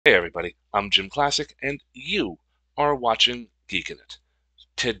Hey everybody, I'm JimClassic, and you are watching Geekin It.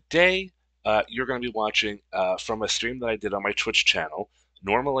 Today, you're going to be watching from a stream that I did on my Twitch channel.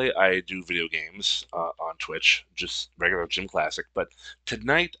 Normally, I do video games on Twitch, just regular JimClassic, but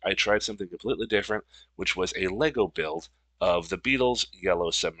tonight I tried something completely different, which was a Lego build of the Beatles' Yellow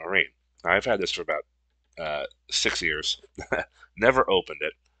Submarine. Now, I've had this for about 6 years, never opened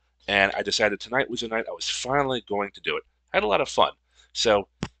it, and I decided tonight was the night I was finally going to do it. I had a lot of fun. So,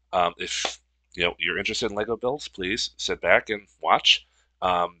 if you're interested in Lego builds, please sit back and watch.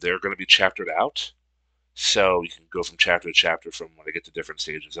 They're going to be chaptered out, so you can go from chapter to chapter from when I get to different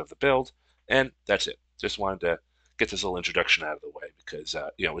stages of the build, and that's it. Just wanted to get this little introduction out of the way because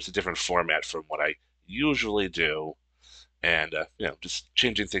it's a different format from what I usually do, and just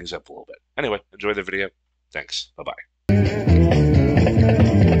changing things up a little bit. Anyway, enjoy the video. Thanks. Bye-bye.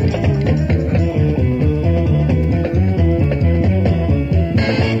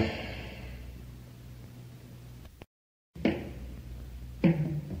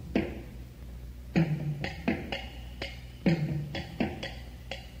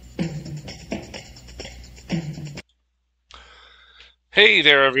 Hey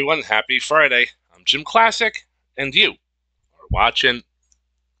there, everyone. Happy Friday. I'm JimClassic, and you are watching.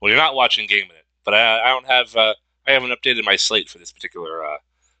 Well, you're not watching Game Minute, but I don't have. I haven't updated my slate for this particular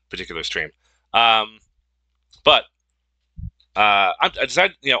stream. But I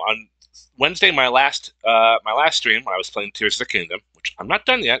decided, on Wednesday, my last stream, when I was playing Tears of the Kingdom, which I'm not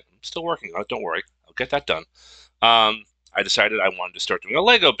done yet. I'm still working on it. Don't worry, I'll get that done. I decided I wanted to start doing a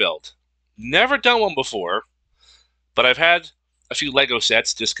Lego build. Never done one before, but I've had a few Lego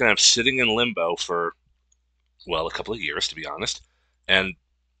sets just kind of sitting in limbo for, well, a couple of years, to be honest, and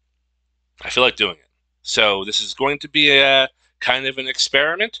I feel like doing it. So this is going to be a kind of an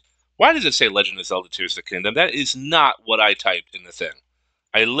experiment. Why does it say Legend of Zelda Tears of the Kingdom? That is not what I typed in the thing.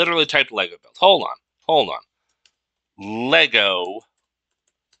 I literally typed Lego build. Hold on. Lego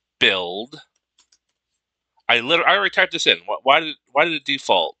build. I already typed this in. Why did it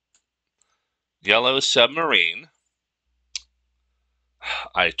default? Yellow Submarine.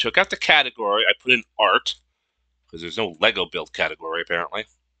 I took out the category. I put in art, because there's no Lego build category, apparently.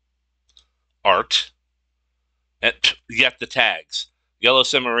 Art. And yet the tags. Yellow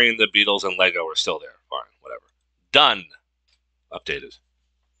Submarine, the Beatles, and Lego are still there. Fine, whatever. Done. Updated.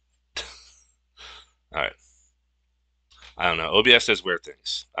 Alright. I don't know. OBS does weird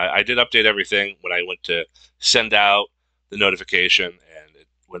things. I did update everything when I went to send out the notification, and it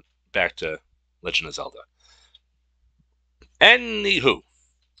went back to Legend of Zelda. Anywho,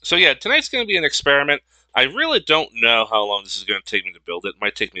 so yeah, tonight's going to be an experiment. I really don't know how long this is going to take me to build it. It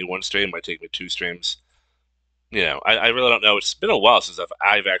might take me one stream, might take me 2 streams. I really don't know. It's been a while since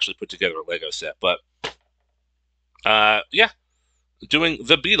I've actually put together a Lego set, but yeah, doing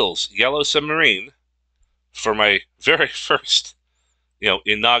the Beatles Yellow Submarine for my very first,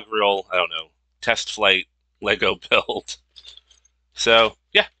 inaugural, I don't know, test flight Lego build. So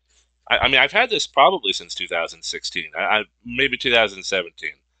yeah. I mean, I've had this probably since 2016, maybe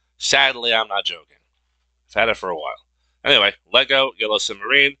 2017. Sadly, I'm not joking. I've had it for a while. Anyway, Lego, Yellow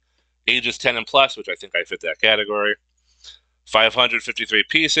Submarine, ages 10 and plus, which I think I fit that category. 553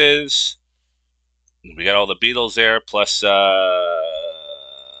 pieces. We got all the Beatles there, plus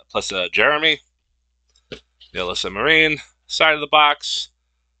Jeremy. Yellow Submarine, side of the box.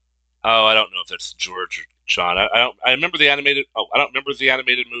 Oh, I don't know if that's George or John. I remember the animated. Oh, I don't remember the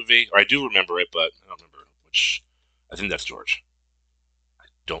animated movie, or I do remember it, but I don't remember which. I think that's George. I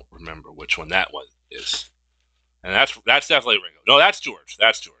don't remember which one that one is, and that's definitely Ringo. No, that's George.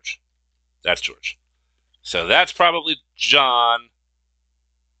 That's George. That's George. So that's probably John.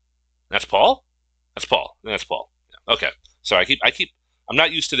 That's Paul. That's Paul. That's Paul. Yeah. Okay. So I'm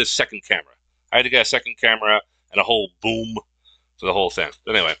not used to this second camera. I had to get a second camera and a whole boom for the whole thing.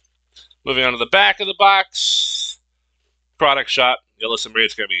 But anyway. Moving on to the back of the box, product shot. Yellow Submarine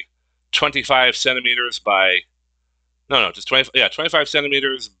is going to be 25 centimeters by, just 25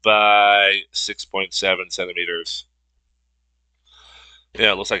 centimeters by 6.7 centimeters.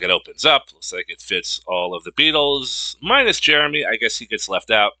 Yeah, it looks like it opens up. Looks like it fits all of the Beatles, minus Jeremy. I guess he gets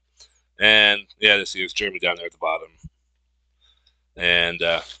left out. And yeah, this here's Jeremy down there at the bottom. And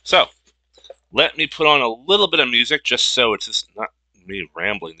so, let me put on a little bit of music just so it's just not me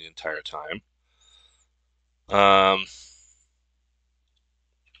rambling the entire time.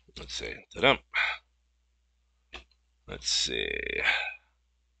 Let's see. Let's see.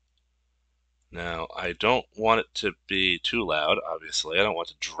 Now, I don't want it to be too loud, obviously. I don't want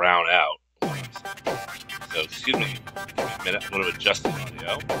to drown out. So, excuse me. Give me a minute. I'm going to adjust the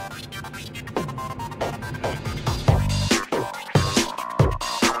audio.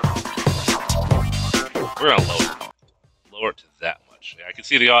 We're gonna lower it to that much. Yeah, I can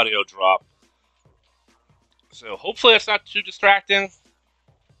see the audio drop. So hopefully it's not too distracting.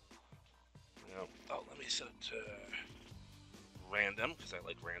 Oh, let me set it to random, because I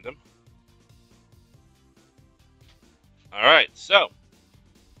like random. Alright, so.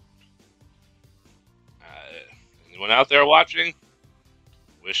 Anyone out there watching?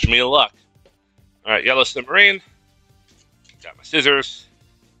 Wish me luck. Alright, yellow submarine. Got my scissors.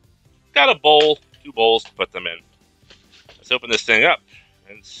 Got a bowl. 2 bowls to put them in. Let's open this thing up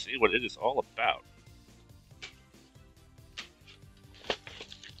and see what it is all about.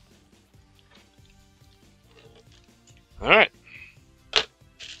 Alright.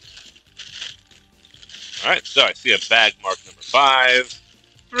 Alright, so I see a bag marked number 5,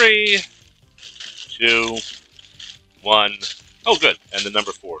 3, 2, 1. Oh, good. And the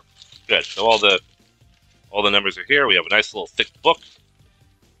number 4. Good. So all the numbers are here. We have a nice little thick book.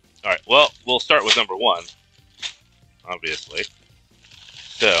 Alright, well, we'll start with number 1. Obviously.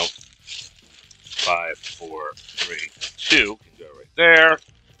 So 5, 4, 3, 2 can go right there.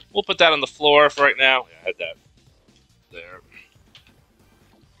 We'll put that on the floor for right now. Yeah, I had that there.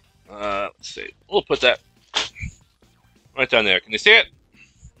 Let's see. We'll put that right down there. Can you see it?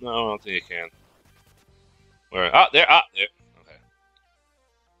 No, I don't think you can. Where? Ah, there. Ah, there. Okay.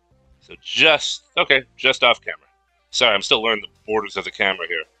 So just off camera. Sorry, I'm still learning the borders of the camera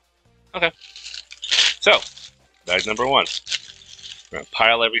here. Okay. So, bag number 1. We're gonna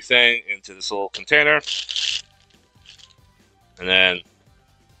pile everything into this little container, and then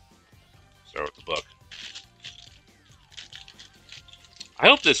start with the book. I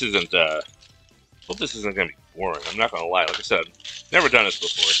hope this isn't gonna be boring. I'm not gonna lie. Like I said, never done this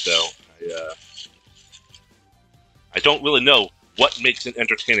before, so I don't really know what makes an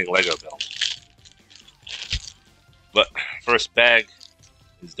entertaining Lego build. But first bag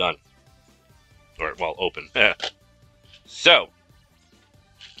is done, or well, open. So,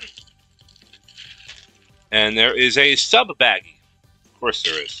 and there is a sub baggie. Of course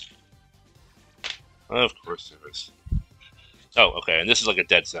there is. Of course there is. Oh, okay, and this is like a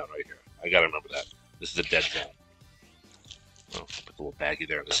dead zone right here. I gotta remember that. This is a dead zone. Oh, I'll put the little baggie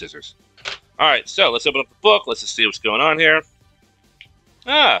there and the scissors. Alright, so let's open up the book. Let's just see what's going on here.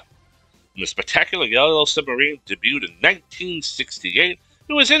 Ah! The spectacular yellow submarine debuted in 1968.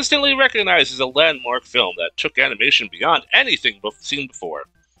 It was instantly recognized as a landmark film that took animation beyond anything seen before.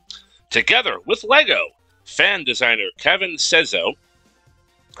 Together with Lego, fan designer Kevin Setzo,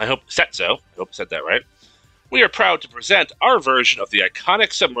 I hope I said that right, we are proud to present our version of the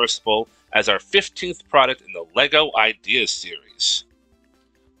iconic submersible as our 15th product in the LEGO Ideas series.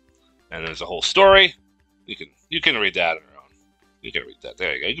 And there's a whole story. You can read that on your own. You can read that.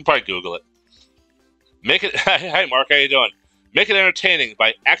 There you go. You can probably Google it. Make it. Hi, Mark. How you doing? Make it entertaining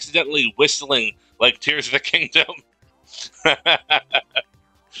by accidentally whistling like Tears of the Kingdom. I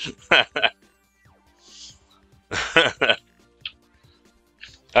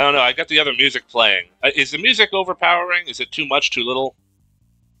don't know. I got the other music playing. Is the music overpowering? Is it too much, too little?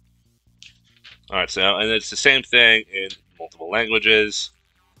 Alright, so, and it's the same thing in multiple languages.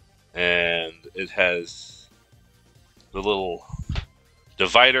 And it has the little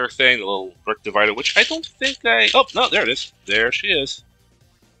divider thing, the little brick divider, which I don't think oh, no, there it is. There she is.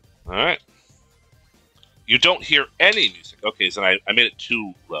 Alright. You don't hear any music. Okay, so I made it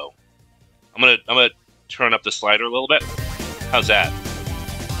too low. I'm gonna turn up the slider a little bit. How's that?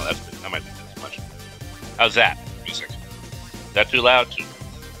 Oh, that's good. That might be too much. How's that music? Is that too loud?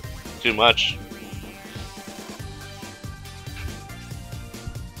 Too much?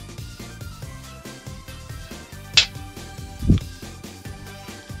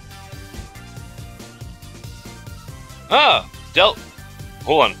 Ah,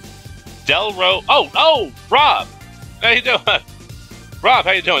 hold on. Oh, Rob! How you doing? Rob,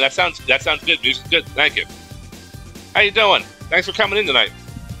 how you doing? That sounds good. Music's good. Thank you. How you doing? Thanks for coming in tonight.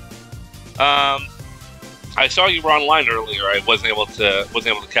 I saw you were online earlier. I wasn't able to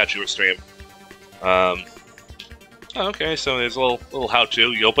catch your stream. Okay, so there's a little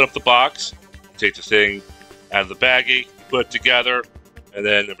how-to. You open up the box, take the thing out of the baggie, put it together, and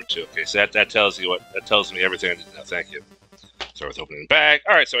then number 2. Okay, so that tells me everything I need to know. Thank you. Start with opening the bag.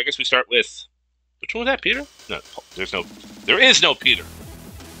 All right, so I guess we start with which one was that? Peter? No, there is no Peter.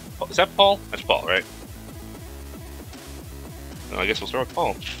 Is that Paul? That's Paul, right? No, I guess we'll start with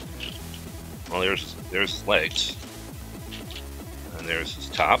Paul. Well, there's his legs, and there's his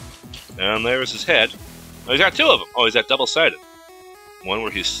top, and there's his head. Oh, he's got 2 of them. Oh, he's got double-sided. One where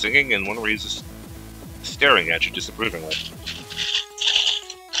he's singing, and one where he's just staring at you disapprovingly.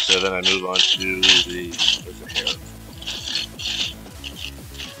 So then I move on to where's the hair?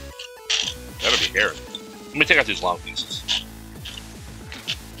 That'll be hair. Let me take out these long pieces.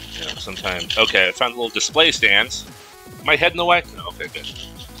 Yeah, sometimes. Okay, I found little display stands. Am I heading the way? No, okay, good.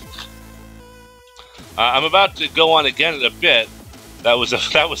 I'm about to go on again in a bit. That was a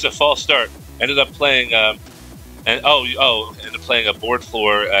false start. Ended up playing ended up playing a board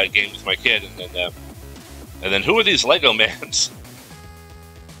floor game with my kid, and then who are these Lego mans?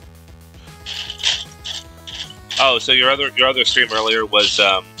 Oh, so your other stream earlier was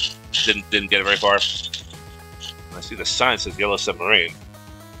didn't get it very far. I see the sign says Yellow Submarine.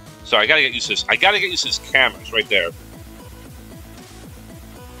 So I gotta get used to this. I gotta get used to this camera. It's right there.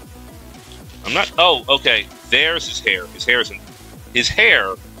 I'm not. Oh, okay. There's his hair. His hair is in. His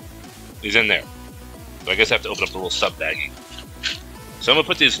hair is in there. So I guess I have to open up the little sub baggie. So I'm gonna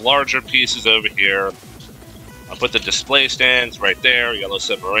put these larger pieces over here. I'll put the display stands right there. Yellow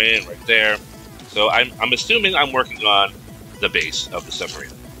Submarine right there. So I'm assuming I'm working on the base of the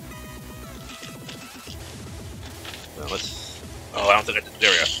submarine. Now let's. Oh, I don't think I did.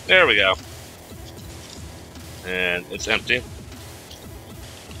 There we go. There we go. And it's empty.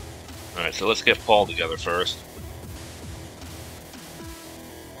 Alright, so let's get Paul together first.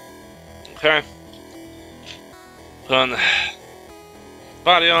 Okay. Put on the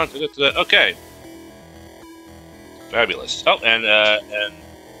body on. Okay. Fabulous. Oh, and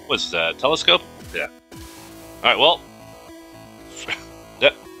what's that? Telescope? Yeah. Alright, well.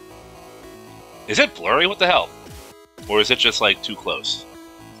 Is it blurry? What the hell? Or is it just like too close?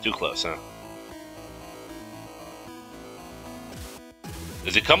 Too close, huh?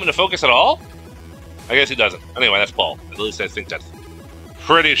 Is he coming to focus at all? I guess he doesn't. Anyway, that's Paul. At least I think that's...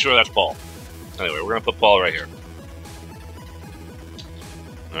 Pretty sure that's Paul. Anyway, we're going to put Paul right here.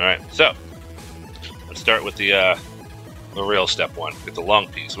 Alright, so. Let's start with the real step one. Get the long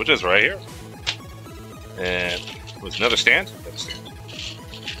piece, which is right here. And was another stand? Another stand.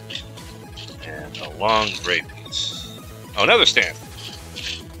 And a long gray piece. Oh, another stand.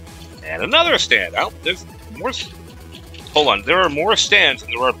 And another stand. Oh, there's more... Hold on, there are more stands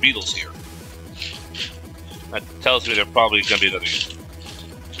than there are beetles here. That tells me there probably going to be another use.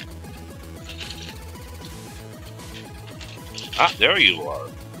 Ah, there you are.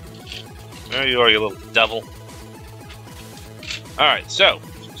 There you are, you little devil. Alright, so,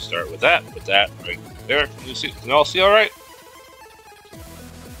 start with that. Put that right there. Can you see? Can you all see alright?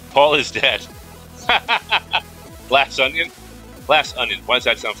 Paul is dead. Glass onion? Glass onion. Why does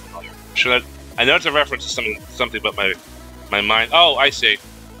that sound familiar? Should I know it's a reference to something, but my mind... Oh, I see.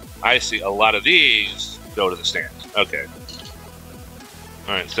 I see. A lot of these go to the stand. Okay.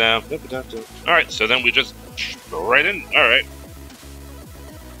 Alright, so... Alright, so then we just go right in. Alright.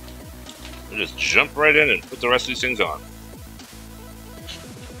 We just jump right in and put the rest of these things on.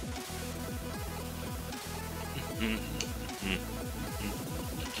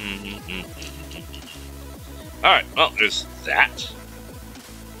 Alright, well, there's that.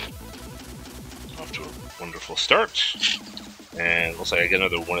 Off to a wonderful start. And looks like I get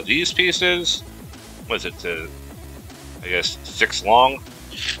another one of these pieces. What is it? I guess 6 long.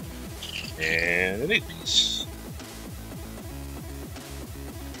 And an 8 piece.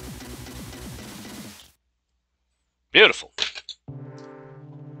 Beautiful.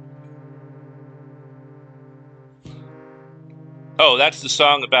 Oh, that's the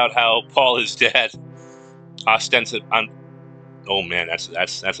song about how Paul is dead. Ostensibly. Oh man, that's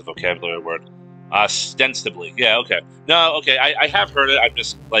a vocabulary word. Ostensibly. Yeah, okay. No, okay, I have heard it. I'm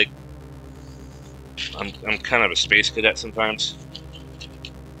just like I'm kind of a space cadet sometimes.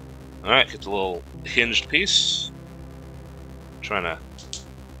 Alright, get the little hinged piece. Trying to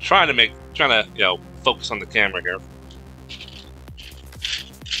focus on the camera here.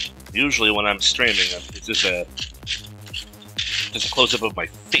 Usually when I'm streaming, it's just a close-up of my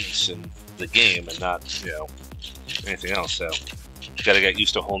face in the game and not, anything else, so gotta get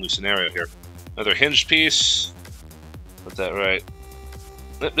used to a whole new scenario here. Another hinged piece. Put that right.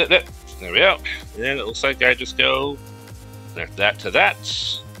 There we go. And it looks like I just go connect that to that.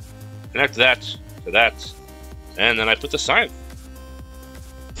 Connect that to that. And then I put the sign.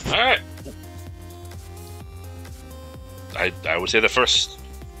 Alright. I would say the first...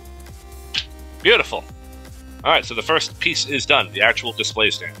 Beautiful. Alright, so the first piece is done. The actual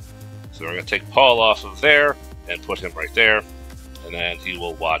display stand. So we're going to take Paul off of there and put him right there. And then he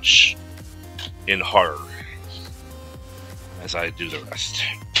will watch in horror as I do the rest.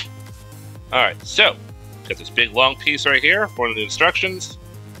 Alright, so got this big long piece right here for the instructions.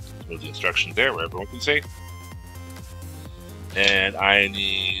 Move the instructions there where everyone can see. And I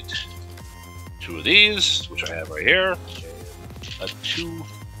need 2 of these, which I have right here. And 2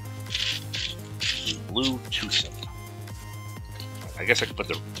 blue twosome. I guess I could put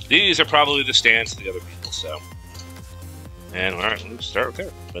the... These are probably the stands to the other people, so... And, alright, let's start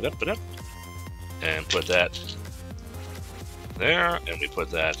there. Put up. And put that there, and we put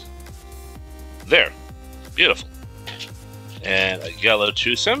that there. Beautiful. And a yellow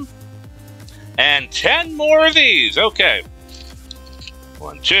twosome. And 10 more of these! Okay.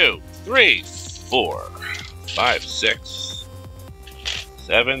 1, 2, 3, 4, 5, 6,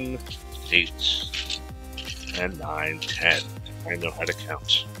 7, 8, and 9, 10. I know how to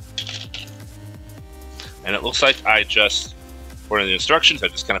count. And it looks like I just, according to the instructions, I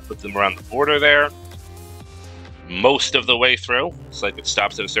just kind of put them around the border there. Most of the way through. It's like it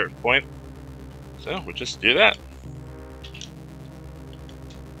stops at a certain point. So we'll just do that.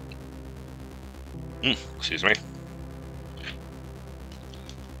 Excuse me.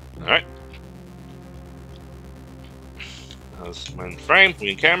 Alright. How's my frame?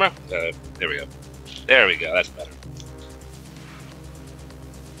 We in camera? There we go. There we go, that's better.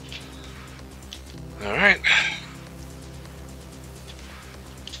 Alright.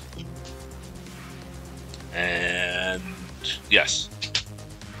 And yes.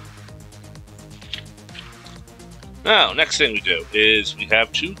 Now, next thing we do is we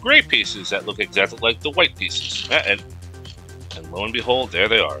have 2 gray pieces that look exactly like the white pieces. And lo and behold, there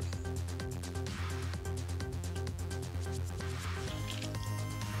they are.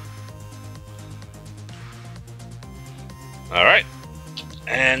 Alright.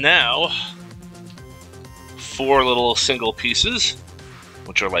 And now, 4 little single pieces,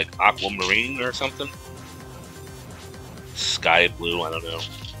 which are like aquamarine or something. Sky blue, I don't know.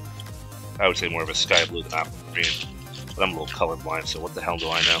 I would say more of a sky blue than aquamarine. But I'm a little colorblind, so what the hell do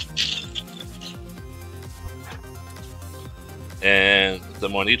I know? And put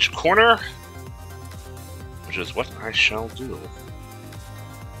them on each corner, which is what I shall do.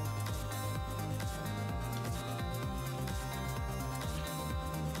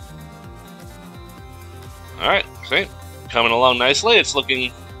 Alright, see? Coming along nicely. It's not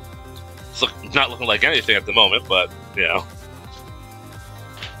looking like anything at the moment, but, you know.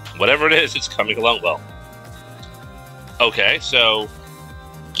 Whatever it is, it's coming along well. Okay, so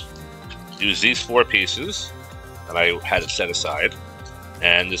use these 4 pieces that I had it set aside,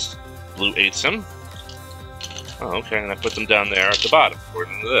 and this blue 8-some. Oh, okay, and I put them down there at the bottom,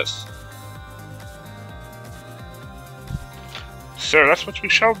 according to this. So that's what we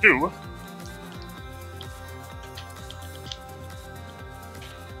shall do.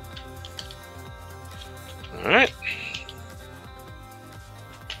 Alright.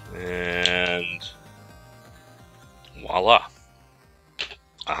 And voila.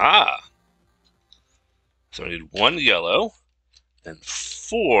 Aha! So I need 1 yellow and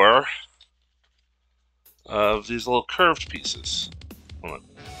 4 of these little curved pieces. Hold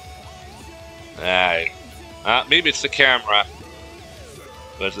on. Maybe it's the camera,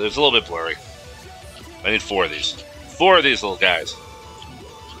 but it's a little bit blurry. I need 4 of these. 4 of these little guys.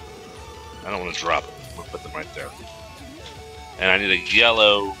 I don't want to drop them. We'll put them right there. And I need a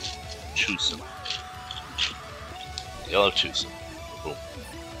yellow twosome. Yellow twosome. Boom.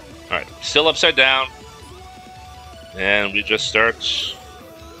 Alright, still upside down. And we just start...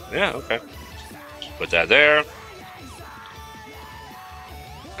 Yeah, okay. Put that there.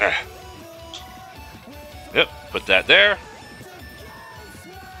 Yep, put that there.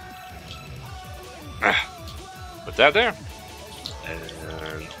 Put that there.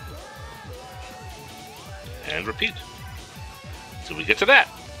 And repeat. So we get to that.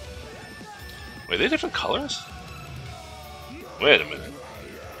 Wait, are they different colors? Wait a minute.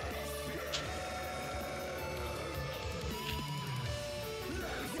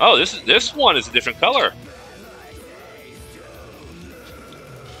 Oh, this one is a different color.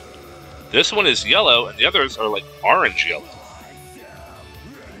 This one is yellow, and the others are like orange yellow.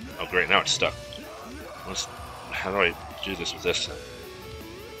 Oh, great! Now it's stuck. How do I do this with this thing?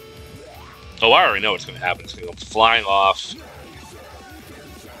 Oh, I already know what's going to happen. It's going to go flying off.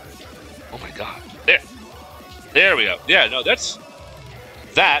 Oh my god. There. There we go. Yeah, no, that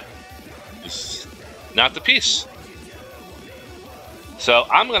is not the piece. So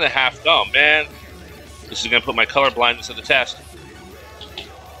I'm going to have to... Oh, man. This is going to put my color blindness to the test.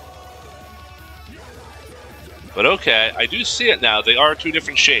 But okay, I do see it now. They are 2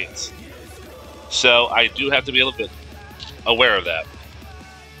 different shades. So I do have to be a little bit aware of that.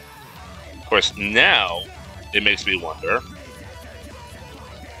 Of course, now it makes me wonder,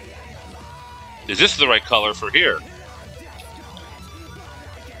 is this the right color for here?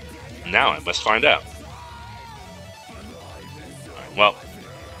 Now I must find out. Alright, well,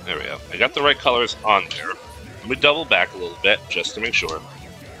 there we go. I got the right colors on there. Let me double back a little bit just to make sure.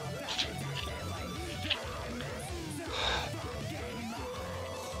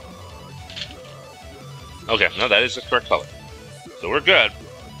 Okay, no, that is the correct color. So we're good.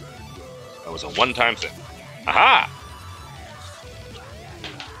 That was a one-time thing. Aha!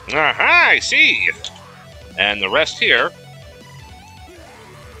 Aha, I see! And the rest here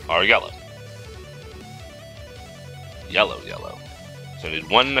are yellow. Yellow, yellow. So I need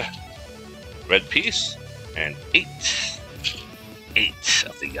one red piece and 8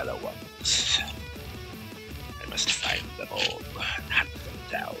 of the yellow ones. I must find them all and hunt them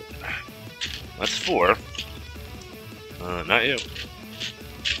down. That's 4. Not you.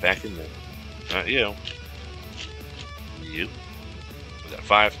 Back in there. Not you. You. Was that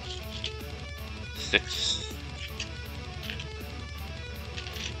 5? 6.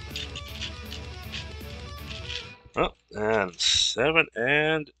 Oh, and 7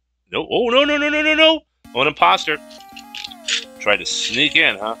 and... No. Oh, no, no, no, no, no, no! Oh, an imposter. Tried to sneak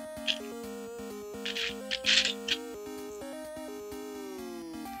in, huh?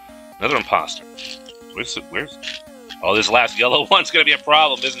 Another imposter. Where's... Oh, this last yellow one's gonna be a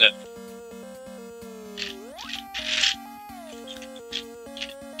problem, isn't it?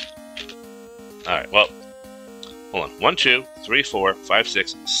 Alright, well... Hold on. 1, 2, 3, 4, 5,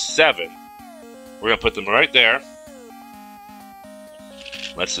 6, 7. We're gonna put them right there.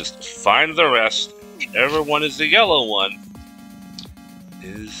 Let's just find the rest. Whichever one is the yellow one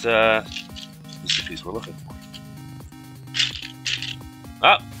is the piece we're looking for.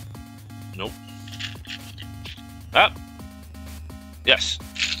 Ah! Nope. Ah! Yes.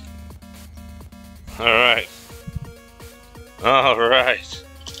 Alright. Alright.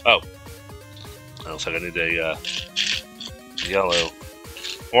 Oh. Looks like I need a yellow.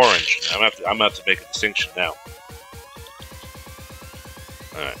 Orange. I'm gonna have to make a distinction now.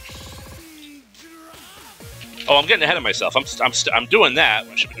 Alright. Oh, I'm getting ahead of myself. I'm doing that.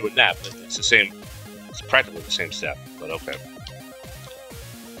 I should be doing that, but it's the same. It's practically the same step, but okay.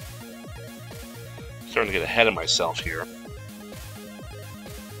 Starting to get ahead of myself here.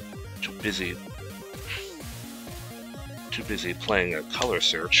 Too busy playing a color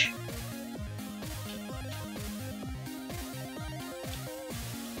search.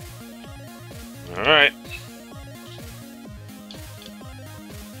 Alright.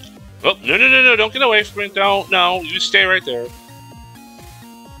 Oh, no, no, no, no, don't get away from me. Don't, no, you stay right there.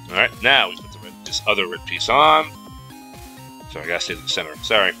 Alright, now we put this other red piece on. So I gotta stay to the center.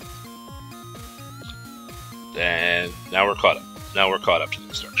 Sorry. And now we're caught up. Now we're caught up to the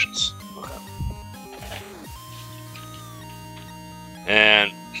instructions. Okay.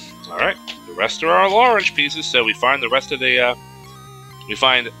 And, alright, the rest are all orange pieces, so we find the rest of the, we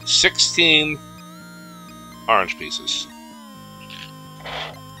find 16 orange pieces.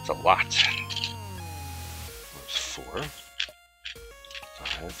 That's a lot. There's 4,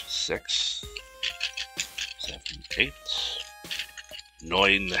 5, 6, 7, 8,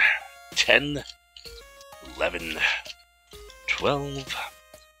 9, 10, 11, 12,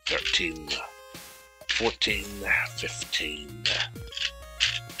 13, 14, 15,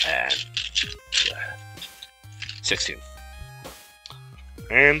 and 16.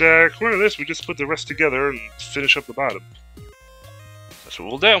 And according to this, we just put the rest together and finish up the bottom. That's what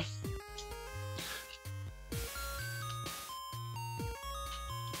we'll do.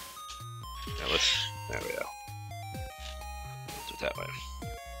 Now there we go. We'll do it that way.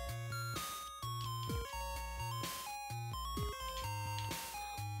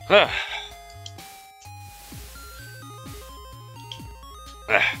 Ah.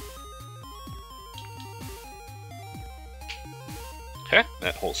 Okay,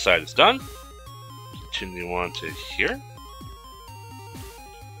 that whole side is done. Continue on to here.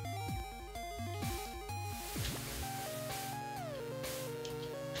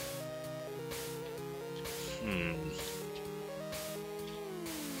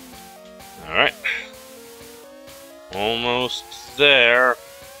 Alright. Almost there.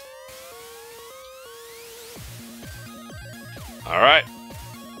 Alright.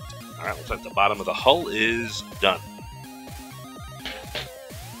 Alright, looks like the bottom of the hull is done.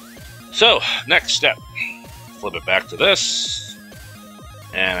 So, next step. Flip it back to this.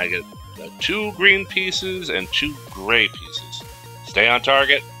 And I get 2 green pieces and 2 gray pieces. Stay on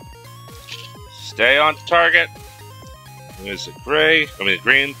target. Stay on target. There's a gray. I mean,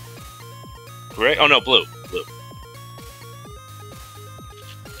 green. Gray. Oh, no, blue. Blue.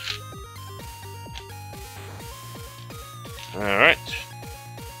 Alright.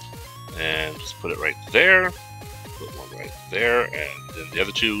 And just put it right there. Put one right there. And then the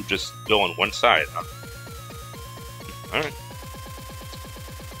other 2 just go on one side, huh? Alright.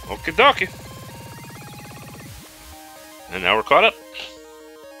 Okie dokie. And now we're caught up.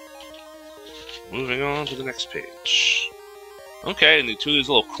 Moving on to the next page. Okay, I need 2 of these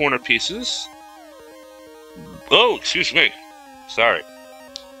little corner pieces. Oh, excuse me. Sorry.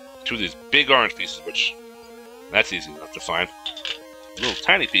 Two of these big orange pieces, which that's easy enough to find. Little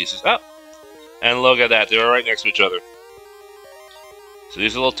tiny pieces. Oh, and look at that. They're right next to each other. So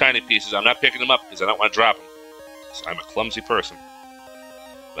these are little tiny pieces. I'm not picking them up because I don't want to drop them. I'm a clumsy person.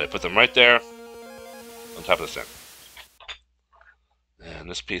 But I put them right there on top of the thing. And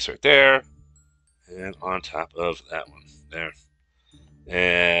this piece right there. And on top of that one. There.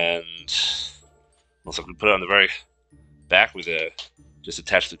 And looks like we put it on the very back with just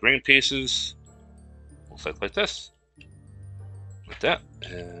attach the green pieces. Looks like this. Like that.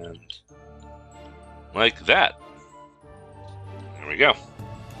 And like that. There we go. Put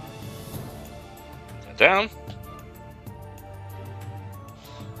that down.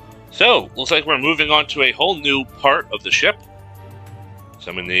 So, looks like we're moving on to a whole new part of the ship.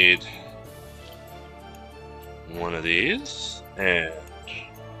 So I'm going to need one of these, and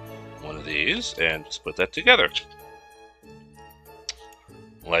one of these, and just put that together.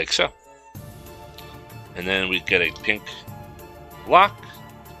 Like so. And then we get a pink block,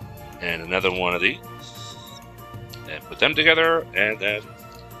 and another one of these. And put them together, and then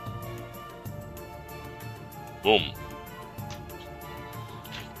boom.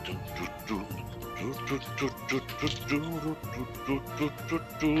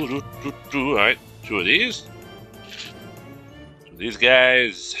 Alright, two of these. Two of these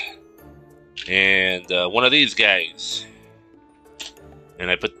guys. And one of these guys. And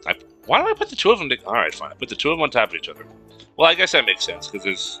why do I put the two of them together? Alright, fine. I put the two of them on top of each other. Well, I guess that makes sense,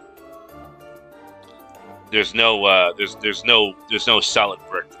 because there's no solid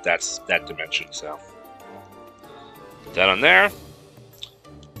brick that's that dimension, so put that on there.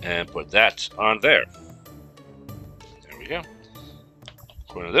 And put that on there. There we go.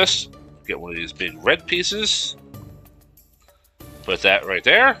 Go to this. Get one of these big red pieces. Put that right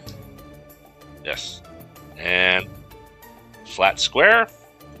there. Yes. And flat square.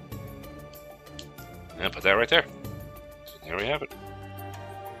 And put that right there. There we have it.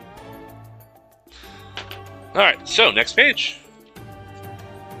 Alright, so next page.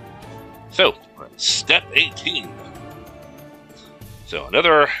 So, step 18. So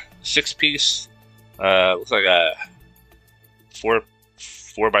another 6-piece, looks like a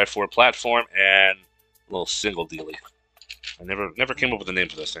 4x4 platform and a little single dealie. I never came up with the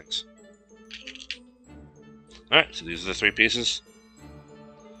names of those things. All right, so these are the 3 pieces.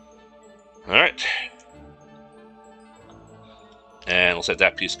 All right, and we'll say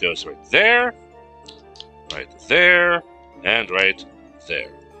that piece goes right there, and right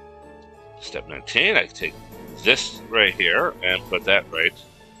there. Step 19, I take this right here and put that right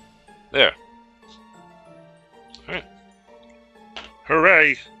there. Alright.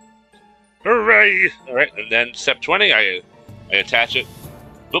 Hooray! Hooray! Alright, and then step 20, I attach it.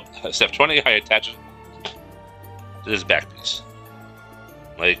 Oop, step 20, I attach it to this back piece.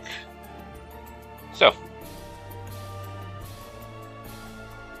 Like so.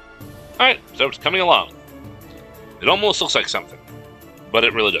 Alright, so it's coming along. It almost looks like something, but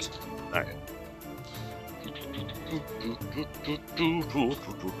it really doesn't. Alright.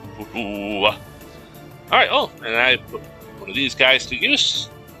 Alright, oh, and I put one of these guys to use.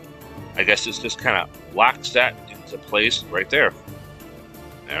 I guess this just kind of locks that into place right there.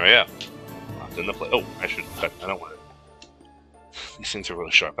 There we go. Locked into place. Oh, I should cut. I don't want to. These things are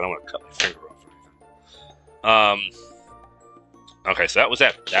really sharp. I don't want to cut my finger off or anything. Okay, so that was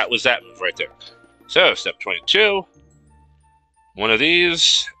that. That was that move right there. So, step 22. One of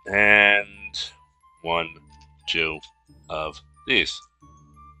these, and 1, 2 of these.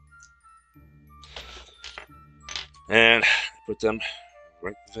 And put them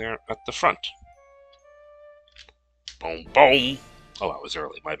right there at the front. Boom, boom. Oh, I was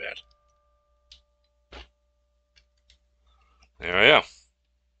early. My bad. There I am.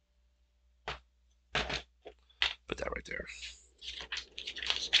 Put that right there.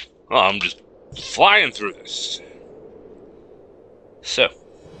 Oh, I'm just flying through this. So,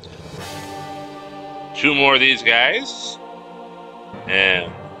 2 more of these guys, and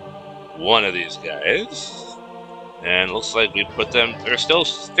 1 of these guys, and looks like we put them, they're still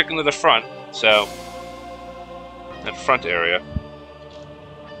sticking to the front, so, that front area.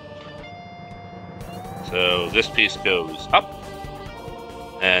 So this piece goes up,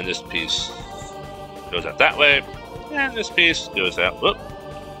 and this piece goes out that way, and this piece goes out, whoop,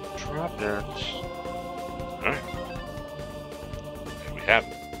 drop it. Alright, there we have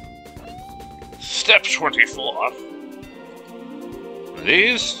it. Step 24.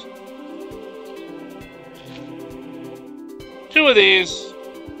 These. 2 of these.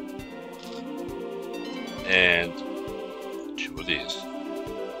 And 2 of these.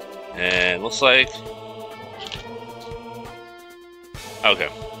 And looks like Okay.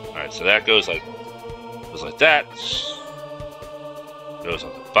 Alright, so that goes like that. Goes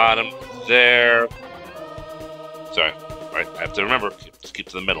on the bottom there. Sorry. Alright, I have to remember. Just keep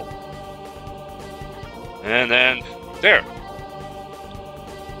to the middle. And then there.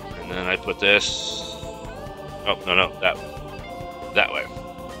 And then I put this. Oh, no, that way.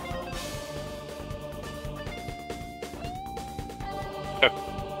 Okay.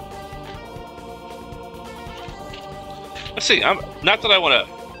 Let's see. Not that I want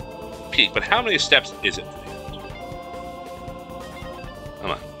to peek, but how many steps is it?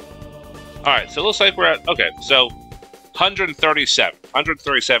 Come on. All right, so it looks like we're at, okay, so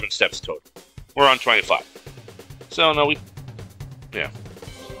 137 steps total. We're on 25. So no, yeah,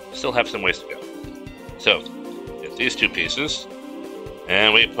 still have some ways to go. So get these two pieces,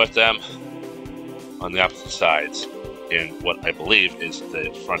 and we put them on the opposite sides in what I believe is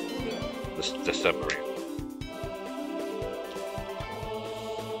the front, the submarine.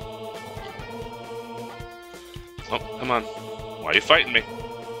 Oh, come on. Why are you fighting me?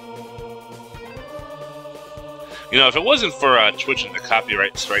 You know, if it wasn't for Twitch and the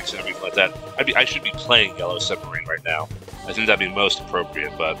copyright strikes and everything like that, I should be playing Yellow Submarine right now. I think that'd be most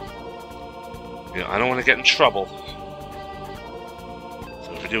appropriate, but you know, I don't want to get in trouble.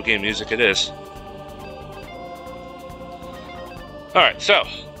 So video game music it is. Alright, so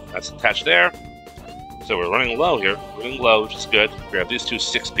that's attached there. So we're running low here. Running low, which is good. Grab these two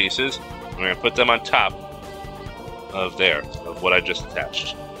 6 pieces, and we're going to put them on top of what I just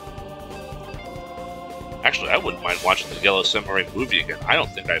attached. Actually, I wouldn't mind watching the Yellow Submarine movie again. I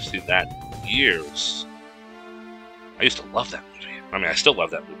don't think I've seen that in years. I used to love that movie. I mean, I still love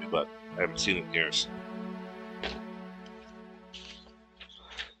that movie, but I haven't seen it in years.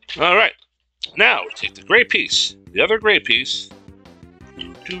 Alright. Now, we take the gray piece. The other gray piece.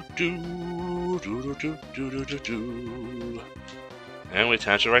 And we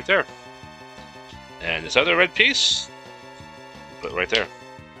attach it right there. And this other red piece, we put it right there.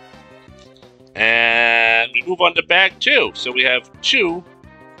 And we move on to bag 2. So we have 2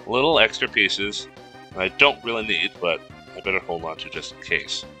 little extra pieces I don't really need, but I better hold on to just in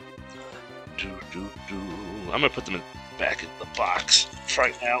case. I'm going to put them back in the box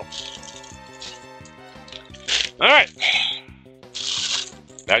right now. Alright.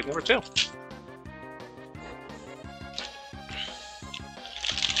 Bag number 2.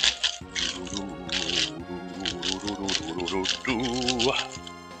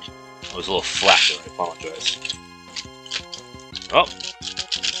 I was a little flat there, I apologize. Oh,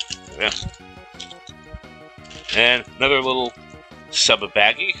 yeah. And another little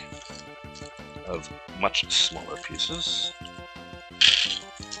sub-baggie of much smaller pieces.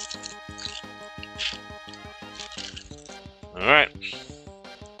 Alright.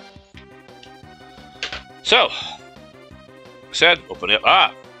 So, I said, open it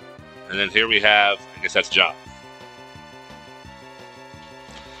up. And then here we have, I guess that's John.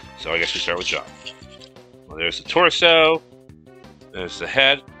 So I guess we start with John. Well, there's the torso. There's the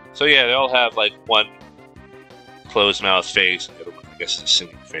head. So yeah, they all have like one closed mouth face, and the other one, I guess, is a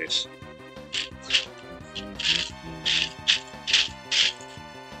singing face.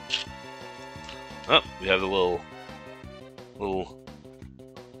 Oh, we have the little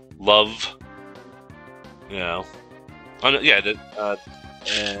love. You know. Oh, no, yeah. Oh,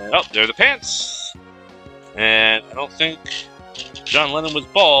 there are the pants. And I don't think John Lennon was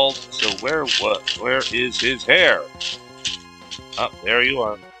bald, so where is his hair? Oh, there you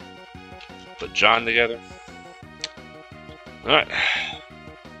are. Put John together. Alright.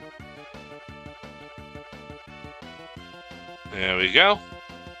 There we go.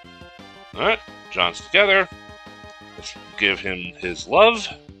 Alright, John's together. Let's give him his love.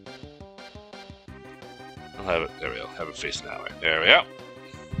 I'll have it, there we go, have it facing that way. There we go.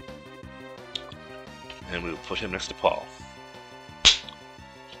 And we'll put him next to Paul.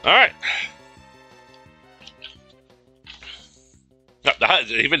 Alright.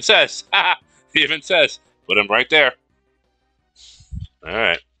 It even says, it even says, put him right there.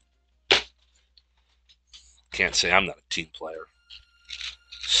 Alright. Can't say I'm not a team player.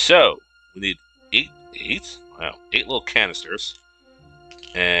 So, we need 8 little canisters.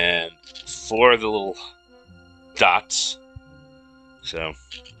 And 4 of the little dots. So,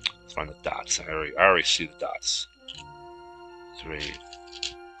 let's find the dots. I already see the dots. 3,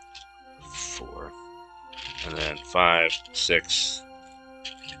 4, and then 5, 6,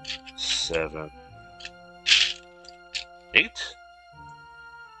 7, 8.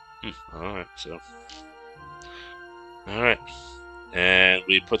 Alright, so. Alright. And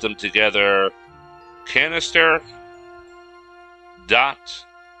we put them together. Canister. Dot.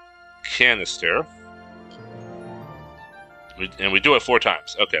 Canister. And we do it 4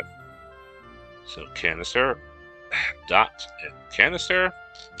 times. Okay. So canister, dot, and canister.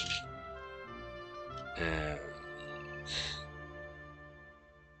 And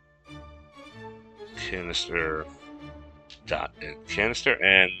canister, dot, and canister.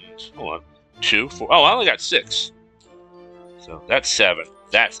 And, hold on, 2, 4. Oh, I only got 6. So that's 7.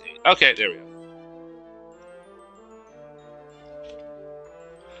 That's 8. Okay, there we go.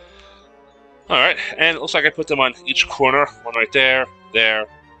 Alright, and it looks like I put them on each corner. One right there, there,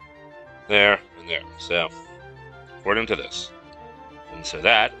 there, and there. So, according to this. And so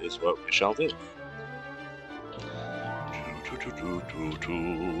that is what we shall do.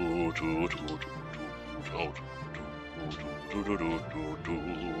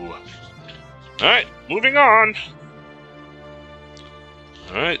 Alright, moving on.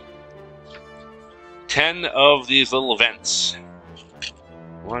 Alright. 10 of these little vents.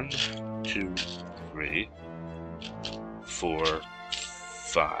 1, 2, 3, 4,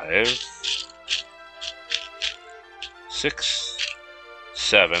 5, 6,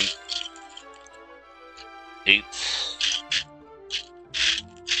 7, 8.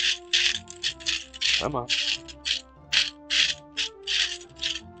 Come on.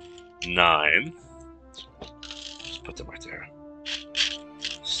 9. Let's put them right there.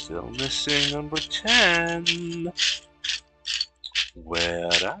 Still missing number 10. Where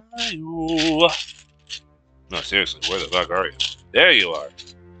are you? No, seriously, where the fuck are you? There you are.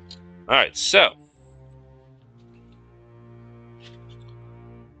 Alright, so.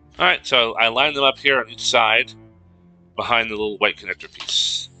 Alright, so I lined them up here on each side behind the little white connector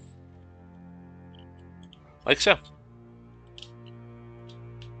piece. Like so.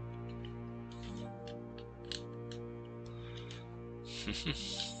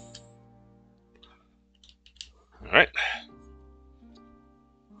 Alright.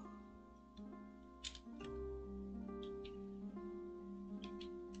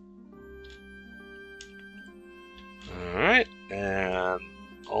 Alright, and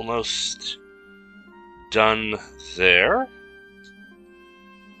almost done there.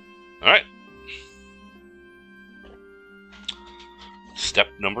 Alright. Step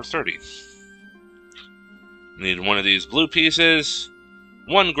number 30. Need one of these blue pieces,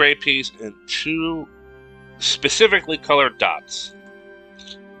 1 gray piece, and 2 specifically colored dots.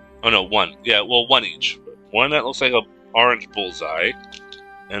 Oh no, 1. Yeah, well, 1 each. One that looks like an orange bullseye,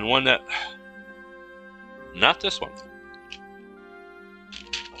 and one that... Not this one.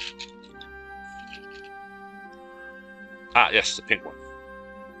 Ah, yes, the pink one.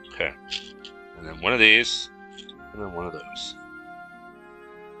 Okay. And then one of these, and then one of those.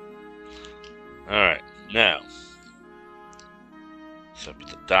 Alright, now. So I put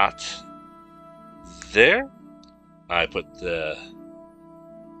the dot there. I put the...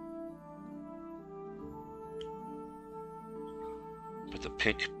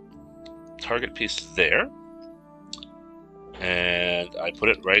 pink target piece there. And I put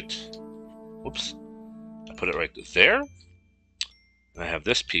it right... Whoops. I put it right there. And I have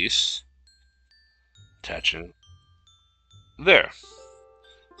this piece attaching there.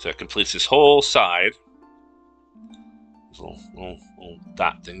 So it completes this whole side. These little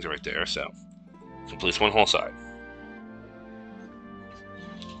dot things right there. So it completes one whole side.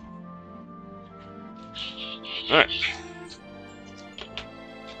 Alright.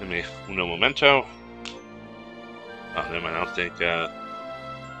 Give me uno momento. Oh, never mind. I don't think...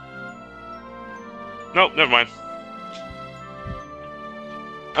 Nope, never mind.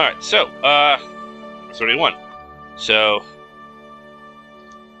 Alright, so, 31. So,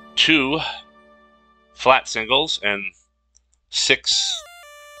 2 flat singles and 6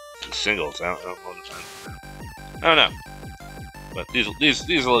 singles. I don't know. But these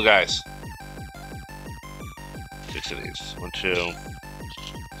little guys. 6 of these. 1, 2,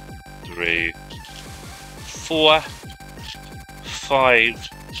 3, 4, 5,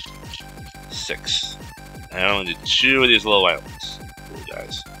 6. I only need 2 of these little islands. Little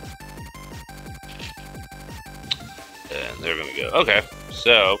guys. And they're gonna go. Okay,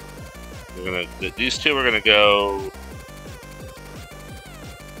 so we're gonna these 2 are gonna go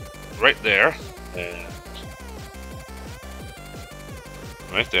right there and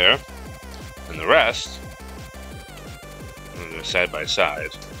right there, and the rest I'm gonna go side by side.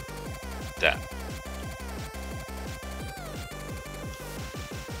 That.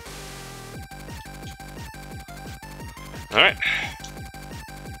 Alright.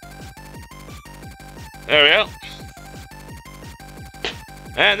 There we go.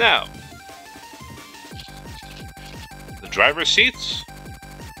 And now, the driver's seat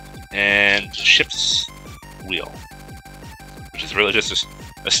and the ship's wheel, which is really just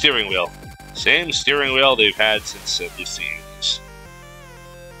a steering wheel. Same steering wheel they've had since at least the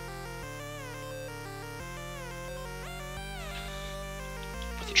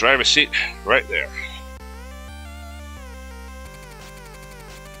the driver's seat right there.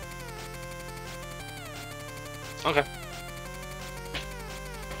 Okay.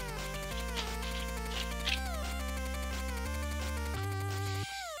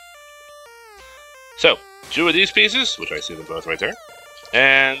 So, 2 of these pieces, which I see them both right there,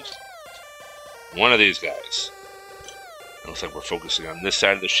 and 1 of these guys. It looks like we're focusing on this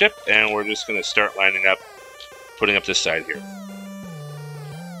side of the ship, and we're just going to start lining up, putting up this side here.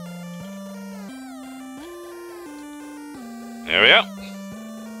 There we go.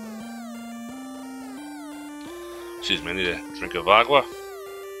 Excuse me, I need a drink of agua.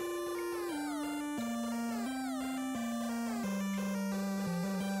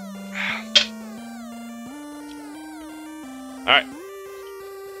 Alright.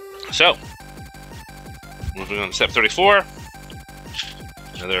 So, moving on to step 34.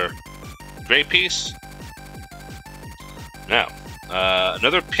 Another gray piece. Now,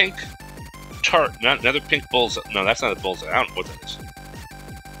 another pink another pink bullseye. No, that's not a bullseye. I don't know what that is.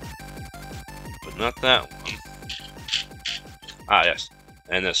 But not that one. Ah, yes.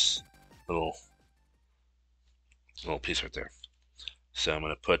 And this little piece right there. So I'm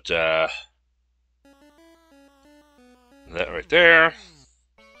going to put that right there.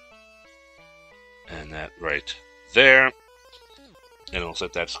 And that right there. And it'll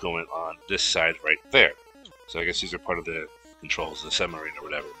set that's going on this side right there. So I guess these are part of the controls of the submarine or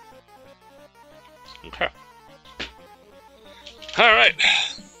whatever. Okay. Alright.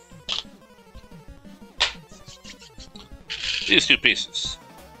 These 2 pieces.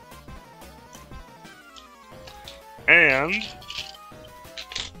 And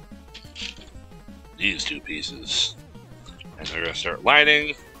these 2 pieces. And they're going to start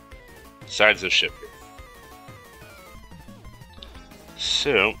lining sides of the ship here.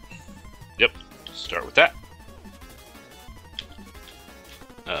 So, yep, start with that.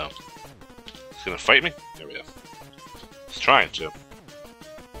 Uh-oh. It's going to fight me? There we go. It's trying to.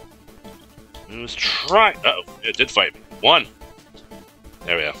 It was trying. Uh-oh, it did fight me. 1.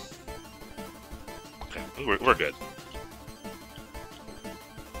 There we go. Okay, we're good.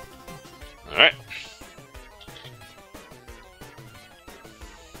 Alright.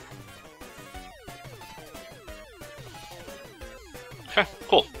 Okay,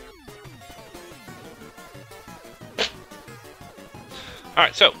 cool.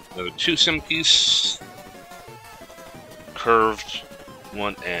 Alright, so, another 2 sim piece. Curved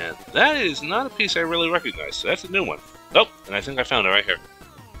one, and that is not a piece I really recognize, so that's a new one. Nope, and I think I found it right here.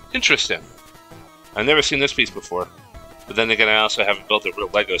 Interesting. I've never seen this piece before, but then again, I also haven't built a real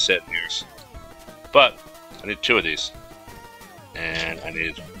Lego set in years. But, I need 2 of these. And I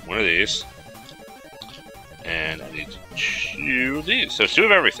need 1 of these. And I need 2 of these. So 2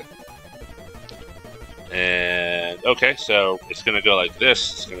 of everything. And, okay, so it's going to go like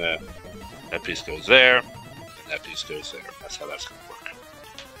this. It's going to, that piece goes there, and that piece goes there. That's how that's going to work.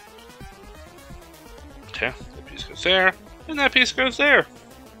 Okay, that piece goes there, and that piece goes there.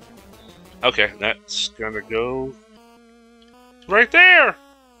 Okay, that's going to go right there.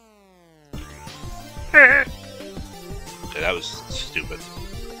 Okay, that was stupid.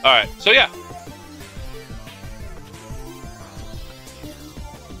 Alright, so yeah.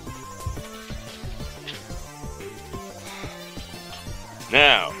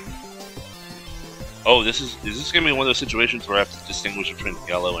 Now, oh, is this gonna be one of those situations where I have to distinguish between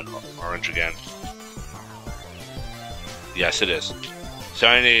yellow and orange again? Yes, it is. So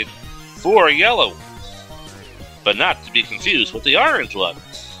I need 4 yellow ones, but not to be confused with the orange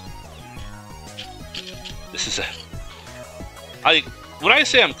ones. This is when I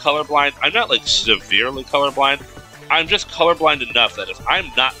say I'm colorblind, I'm not like severely colorblind. I'm just colorblind enough that if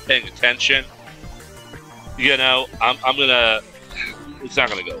I'm not paying attention, you know, I'm gonna. It's not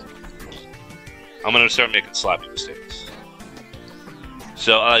gonna go. I'm gonna start making sloppy mistakes.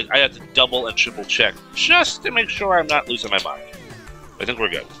 So I have to double and triple check just to make sure I'm not losing my mind. I think we're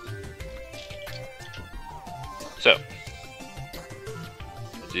good. So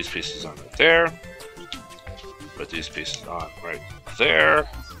put these pieces on right there. Put these pieces on right there.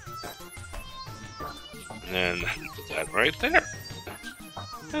 And then put that right there.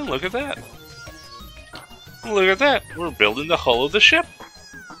 And look at that. Look at that. We're building the hull of the ship.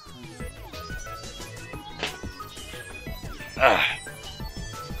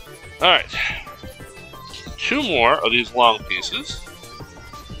 Alright. 2 more of these long pieces.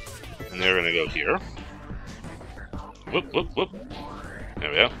 And they're going to go here. Whoop, whoop, whoop. There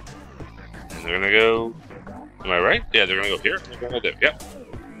we go. And they're going to go... Am I right? Yeah, they're going to go here. They're going to go there. Yep.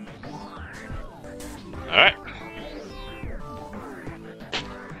 Alright.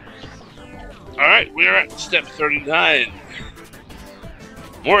 Alright, we are at step 39.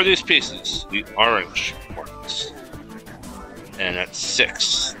 More of these pieces, the orange ones. And that's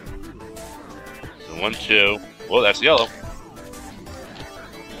 6. So 1, 2. Whoa, that's yellow.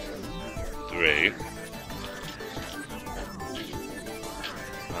 3.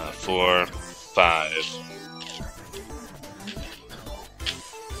 4, 5.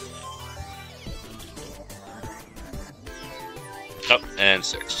 Oh, and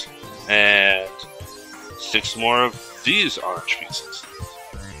 6. And 6 more of these orange pieces.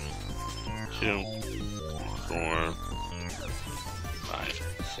 2, 4, 5,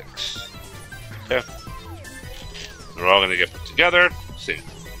 6. Okay. They're all going to get put together.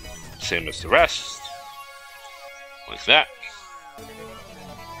 Same as the rest. Like that.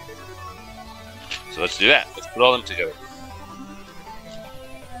 So let's do that. Let's put all them together.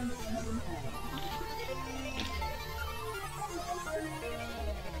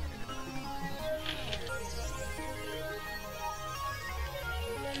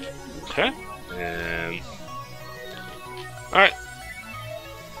 Okay. And alright.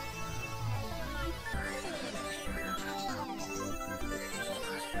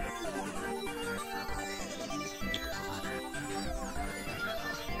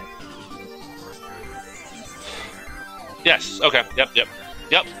 Yes, okay, yep.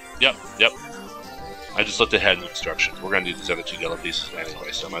 I just looked ahead in the instructions. We're going to do these other 2 yellow pieces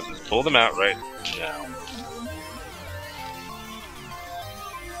anyway, so I might just pull them out right now.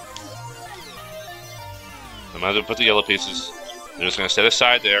 I might as well put the yellow pieces. I'm just going to set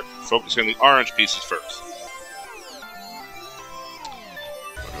aside there, focus on the orange pieces first.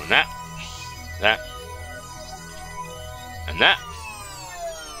 We're doing that, and that,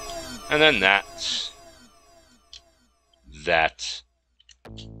 and then that,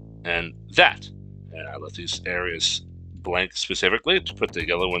 and that. And I left these areas blank specifically to put the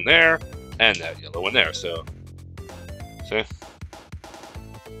yellow one there and that yellow one there. So, see?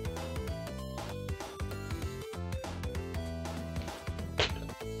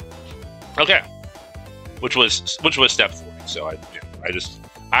 Okay, which was step 40. So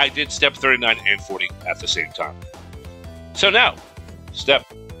I did step 39 and 40 at the same time. So now, step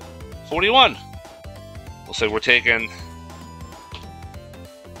 41. We'll say we're taking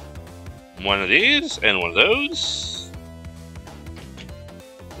one of these and one of those.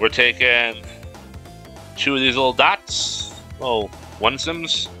 We're taking 2 of these little dots, little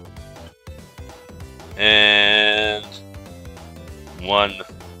one-sims, and 1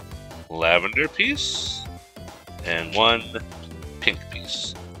 lavender piece and 1 pink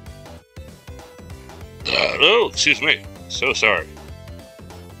piece. Oh, excuse me. So sorry.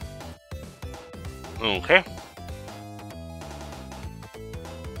 Okay.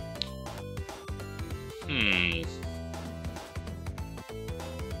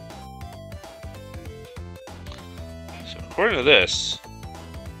 So according to this,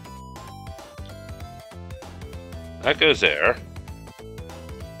 that goes there.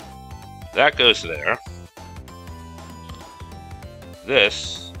 That goes there.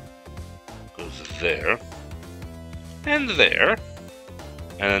 This goes there. And there.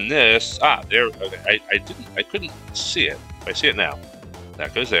 And then this, there, okay, I couldn't see it. I see it now.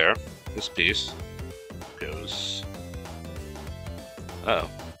 That goes there. This piece goes,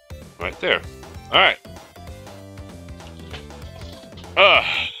 right there. Alright.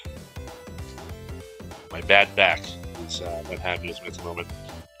 My bad back is not happy with me at the moment.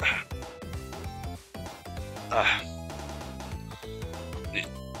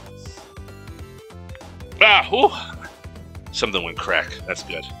 Whew. Something went crack. That's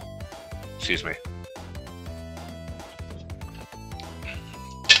good. Excuse me.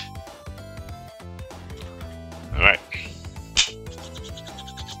 Alright.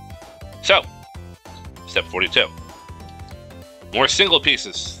 So, step 42. More single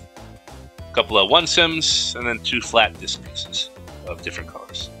pieces. A couple of one-sims, and then 2 flat disc pieces of different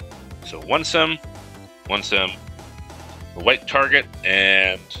colors. So 1-sim, 1-sim, the white target,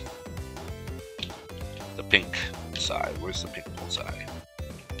 and the pink bullseye. Where's the pink bullseye?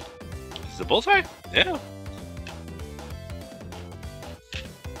 Is the bullseye? Yeah.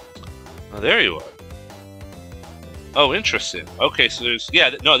 Oh, there you are. Oh, interesting. Okay, so there's...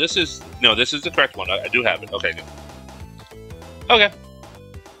 Yeah, no, this is the correct one. I do have it. Okay, good. Okay.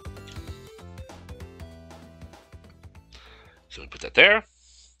 So we put that there.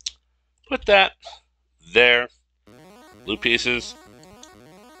 Put that there. Blue pieces.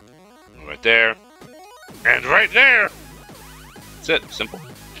 Right there. And right there! That's it. Simple.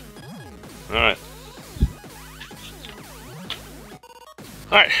 Alright.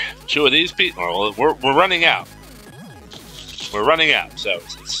 Alright. 2 of these pieces. Well, we're running out. We're running out, so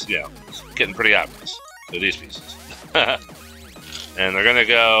it's, you know, it's getting pretty obvious. So these pieces. And they're gonna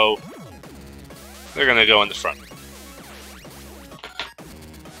go in the front.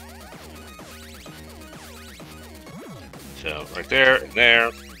 So right there, and there,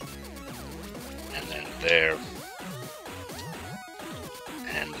 and then there,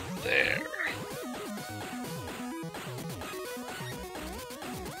 and there.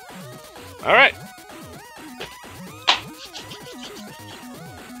 All right.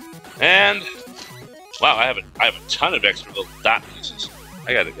 And wow, I have a ton of extra little dot pieces.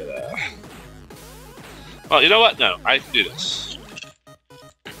 I gotta get a. Well, you know what? No, I can do this.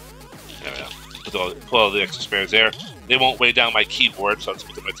 There we go. Put all the extra spares there. They won't weigh down my keyboard, so I'll just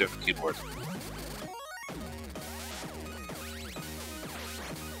put them right there on the keyboard.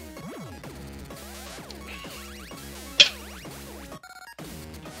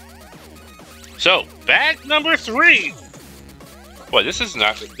 So, bag number 3. Boy, this is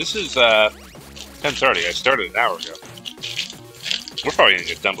 10:30. I started an hour ago. We're probably gonna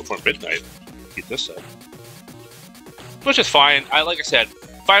get done before midnight. Keep this up. Which is fine. Like I said,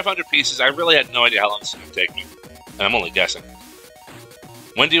 500 pieces. I really had no idea how long this is gonna take me. And I'm only guessing.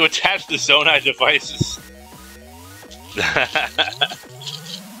 When do you attach the Zonai devices?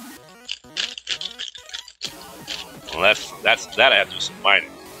 Well, that's that I have to do some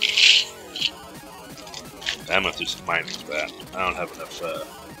mining. I'm gonna do some mining for that. I don't have enough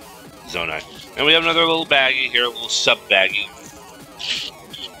Zonai. And we have another little baggie here, a little sub baggie.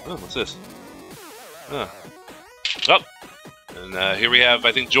 Oh, what's this? Oh. And here we have,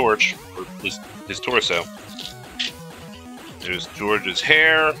 I think, George, or his torso. There's George's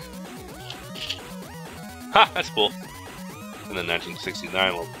hair. Ha, that's cool. And then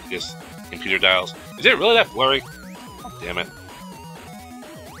 1969, well, I guess computer dials. Is it really that blurry? Oh, damn it.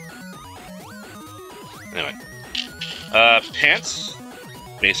 Anyway. Pants.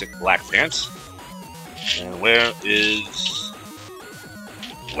 Basic black pants. And where is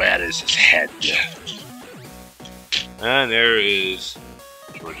his head? And there is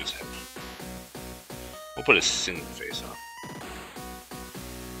George's head. We'll put his singing face on.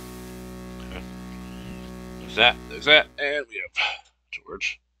 Okay. There's that, and we have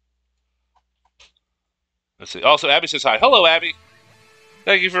George. Let's see. Also, Abby says hi. Hello, Abby.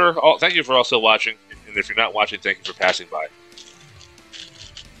 Thank you for also watching. And if you're not watching, thank you for passing by.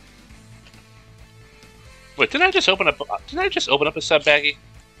 Wait, didn't I just open up a sub baggie?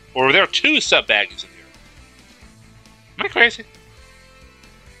 Or were there 2 sub baggies in here? Am I crazy?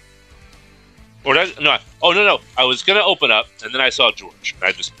 Or no? Oh no! I was gonna open up, and then I saw George. And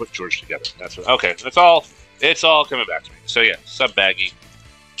I just put George together. That's what. Okay, that's all. It's all coming back to me. So yeah, sub baggie.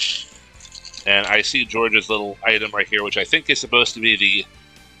 And I see George's little item right here, which I think is supposed to be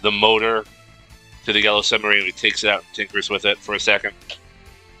the motor to the yellow submarine. He takes it out and tinkers with it for a second.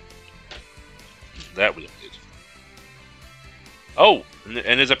 That we don't need. Oh, and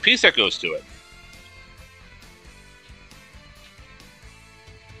there's a piece that goes to it.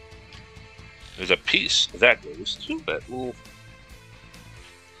 There's a piece that goes to it. Ooh.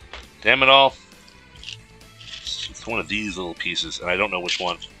 Damn it all. It's one of these little pieces, and I don't know which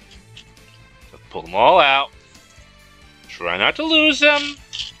one. So pull them all out. Try not to lose them.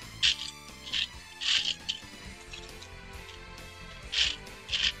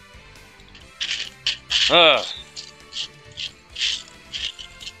 Ugh.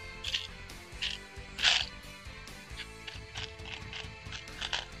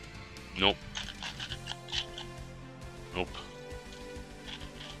 Nope. Nope.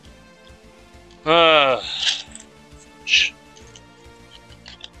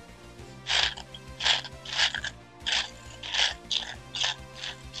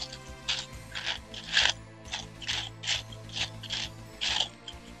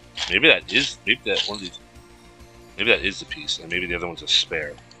 Maybe that is the piece, and maybe the other one's a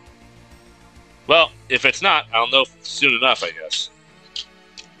spare. Well, if it's not, I'll know soon enough, I guess.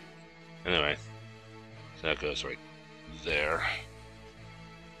 Anyway, so that goes right there.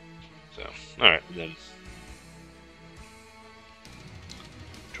 So, alright, and then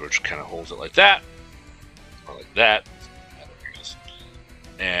George kind of holds it like that, or like that.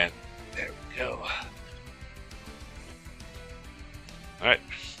 And there we go. Alright.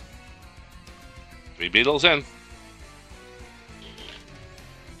 3 beetles in.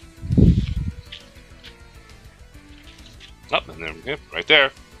 Up, and there we go, right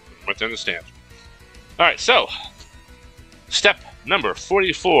there. Right there in the stand. Alright, so step number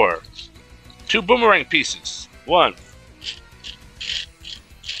 44. 2 boomerang pieces. 1.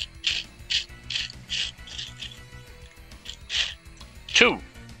 2.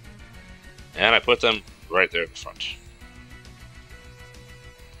 And I put them right there in the front.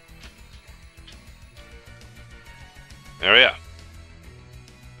 There we are.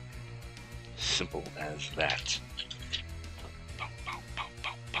 simple as that.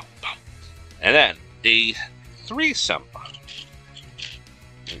 And then a threesome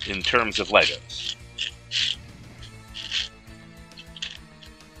in terms of Legos.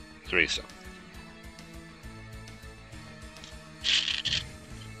 Threesome.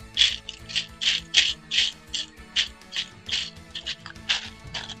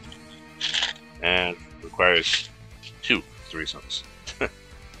 And requires 2 threesomes.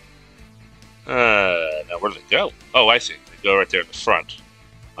 Now where do they go? Oh, I see. They go right there in the front,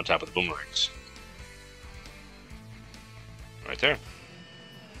 on top of the boomerangs. Right there.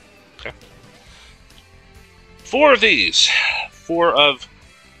 Okay. 4 of these. 4 of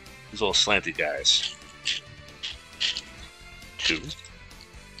these little slanty guys. 2,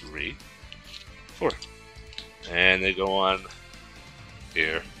 3, 4. And they go on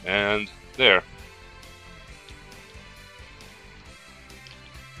here and there.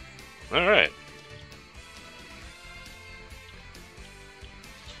 Alright.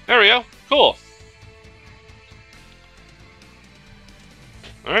 There we go. Cool.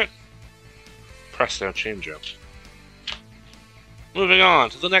 Alright. Press down, change up. Moving on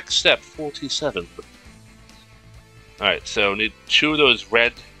to the next step, 47. Alright, so need 2 of those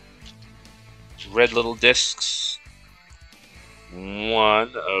red little discs.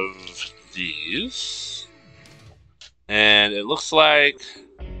 1 of these. And it looks like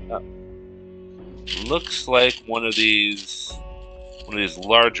one of these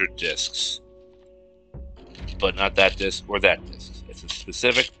larger discs, but not that disc or that disc. It's a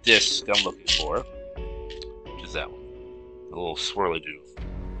specific disc I'm looking for, which is that one. The little swirly-doo.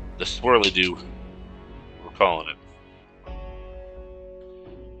 The swirly-doo, we're calling it.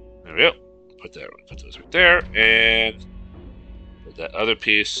 There we go. Put those right there, and put that other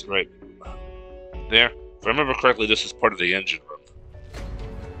piece right there. If I remember correctly, this is part of the engine room.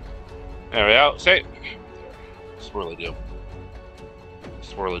 There we go. See? Swirly-doo.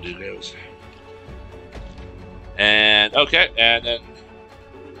 Swirly-doo goes. And, okay, and then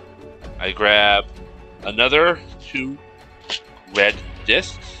I grab another 2 red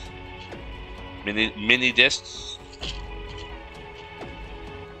discs. Mini discs.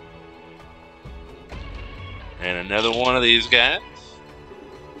 And another one of these guys.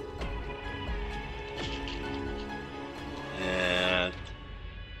 And...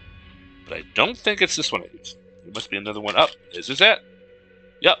 but I don't think it's this one I use. There must be another one. Oh, is this it?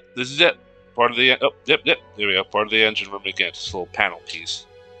 Yep, this is it. Part of the... oh, yep, there we go. Part of the engine room again. This little panel piece.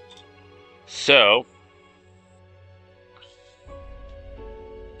 So...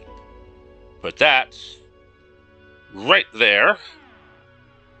 put that right there.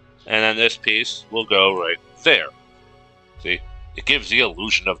 And then this piece will go right there. See? It gives the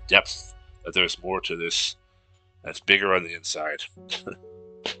illusion of depth that there's more to this that's bigger on the inside.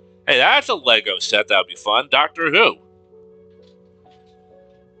 Hey, that's a Lego set. That would be fun. Doctor Who.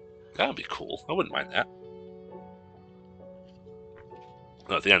 That would be cool. I wouldn't mind that.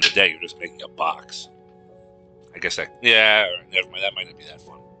 Well, at the end of the day, you're just making a box. I guess that... yeah, never mind. That might not be that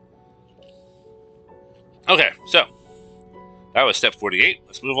fun. Okay, so... that was step 48.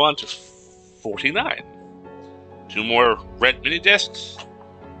 Let's move on to 49. 2 more red mini discs.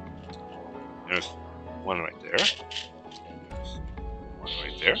 There's one right there. And there's one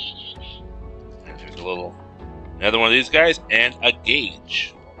right there. And there's another one of these guys, and a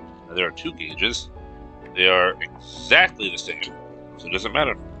gauge. Now, there are 2 gauges. They are exactly the same, so it doesn't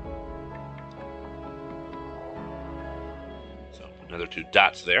matter. So, another 2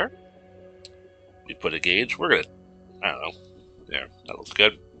 dots there. We put a gauge. We're gonna... I don't know. There, that looks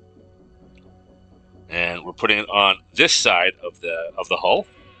good. And we're putting it on this side of the hull.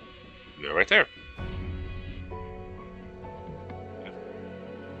 Go right there.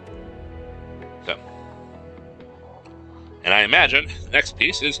 So, and I imagine the next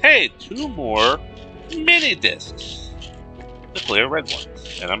piece is, hey, 2 more mini discs, the clear red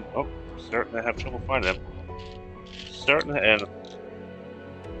ones. And I'm starting to have trouble finding them. And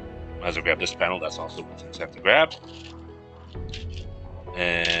might as well grab this panel. That's also what things I have to grab.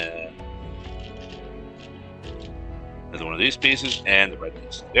 And another one of these pieces, and the red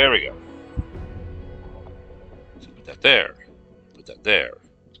piece. There we go. So put that there. Put that there.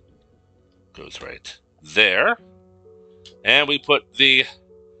 Goes right there. And we put the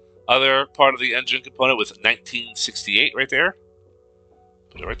other part of the engine component with 1968 right there.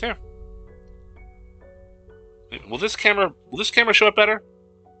 Put it right there. Will this camera show up better?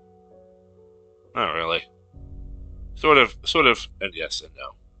 Not really. Sort of, and yes and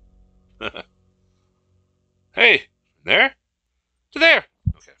no. Hey, there? To there!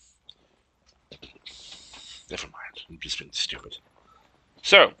 Okay. Never mind. I'm just being stupid.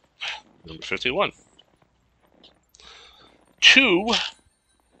 So, Number 51. 2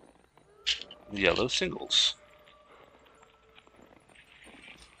 yellow singles.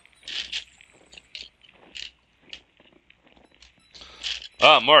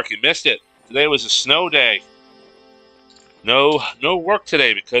 Oh, Mark, you missed it. Today was a snow day. No work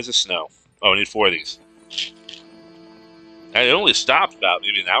today because of snow. Oh, I need 4 of these. And it only stopped about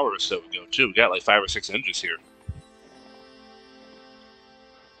maybe an hour or so ago, too. We got like 5 or 6 inches here.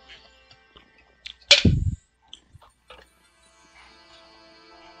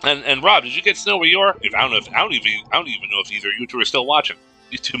 And Rob, did you get snow where you are? I don't even know if either of you two are still watching.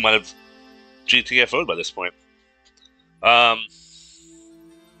 You two might have GTFO'd by this point. But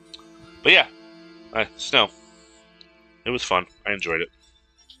yeah, snow. It was fun. I enjoyed it.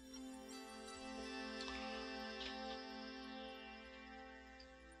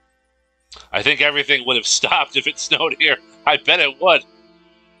 I think everything would have stopped if it snowed here. I bet it would.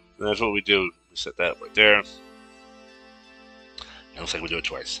 And that's what we do. We set that right there. It looks like we do it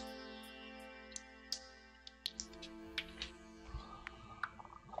twice.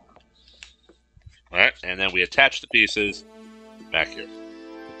 Alright, and then we attach the pieces back here.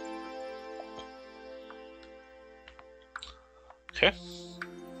 Okay.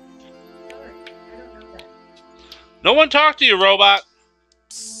 No one talked to you, robot.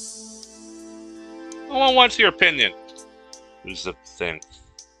 No one wants your opinion. Here's the thing.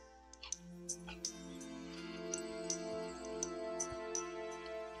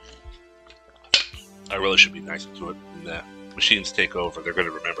 I really should be nicer to it. When the machines take over, they're going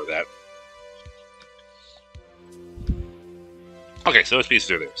to remember that. Okay, so those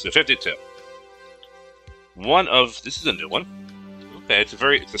pieces are there. So 52. This is a new one. Okay, it's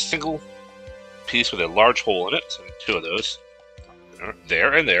a single piece with a large hole in it. So 2 of those.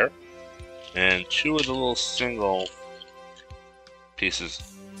 There and there. And 2 of the little single pieces.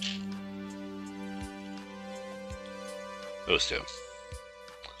 Those 2.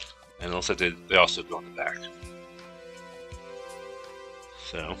 And it looks like they also go on the back.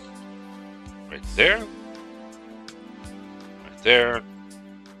 So, right there. Right there.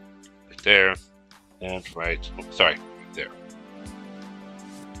 Right there. And right there.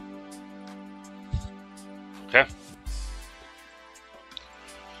 Okay.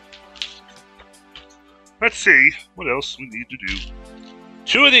 Let's see what else we need to do.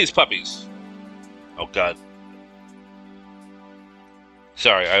 2 of these puppies. Oh God.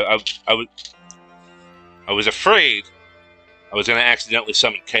 Sorry, I was afraid I was going to accidentally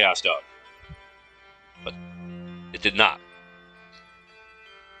summon Chaos Dog, but it did not.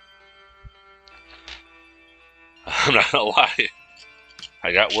 I'm not gonna lie,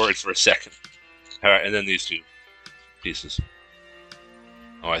 I got worried for a second. All right, and then these 2 pieces.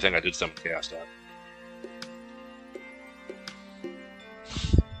 Oh, I think I did summon Chaos Dog.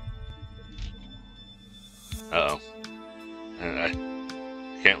 Uh-oh. And I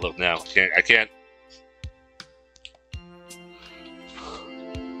can't look now. I can't.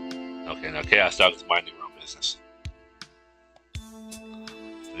 Okay, now Chaos Dog is minding her own business.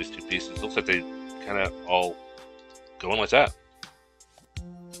 So these 2 pieces, looks like they kind of all go in like that.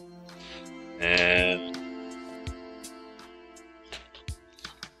 And...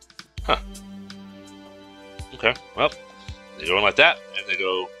 Huh. Okay, well, they go in like that, and they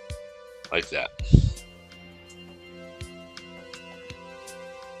go like that.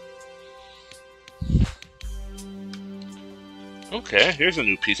 Okay, here's a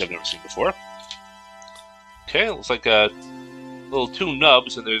new piece I've never seen before. Okay, it looks like a little 2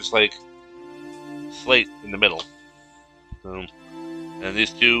 nubs, and there's like slate in the middle. And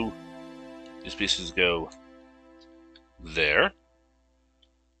these pieces go there,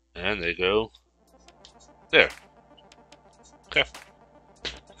 and they go there. Okay.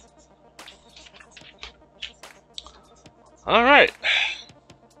 All right.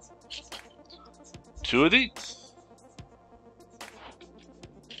 2 of these.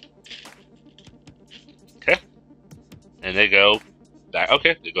 And they go back.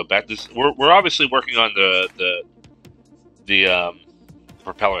 Okay, they go back. We're obviously working on the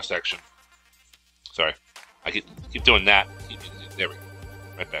propeller section. Sorry, I keep doing that. There we go.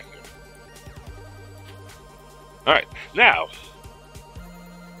 Right back there. All right, now.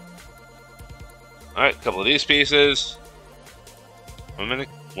 All right, a couple of these pieces. 1 minute,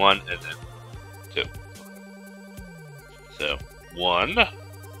 1, and then 2. So 1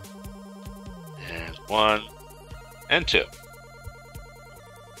 and 1. And 2.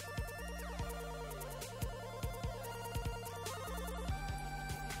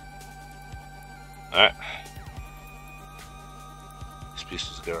 Alright. These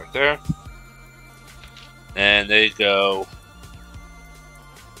pieces go right there. And they go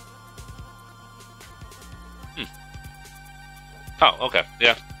Oh, okay,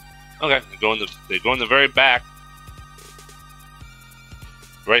 yeah. Okay, they go in the very back.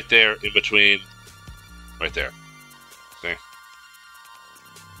 Right there, in between. Right there. See?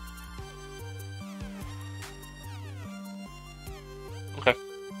 Okay.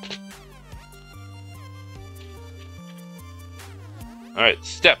 Alright,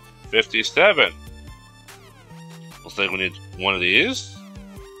 step 57. Looks like we need one of these.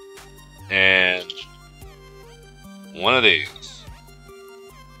 And one of these.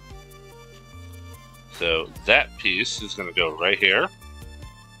 So that piece is going to go right here.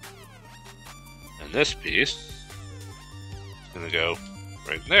 And this piece is going to go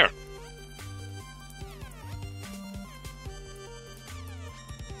right there.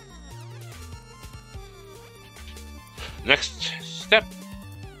 Next step.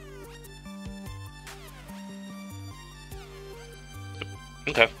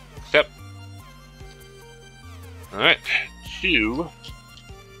 Okay, step. Alright, two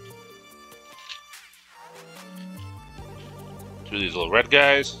of these little red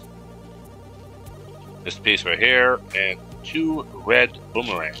guys. This piece right here, and two red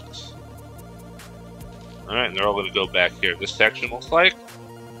boomerangs. Alright, and they're all going to go back here. This section looks like.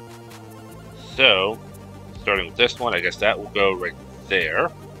 So, starting with this one, I guess that will go right there.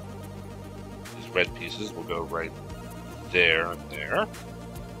 These red pieces will go right there and there.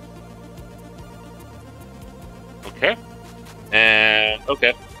 Okay. And,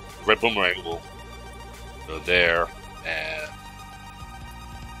 okay. Red boomerang will go there and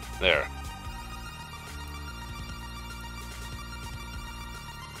there.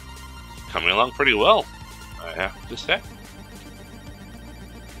 Coming along pretty well, I have to say.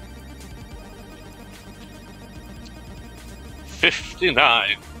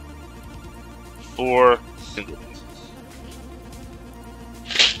 $59 for single pieces.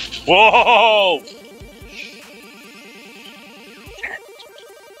 Whoa!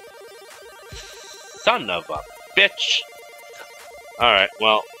 Son of a bitch! Alright,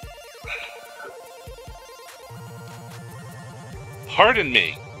 well. Pardon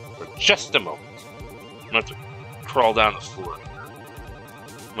me for just a moment. I'm gonna have to crawl down the floor.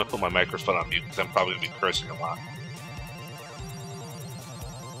 I'm gonna put my microphone on mute because I'm probably gonna be cursing a lot.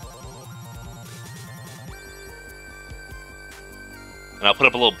 And I'll put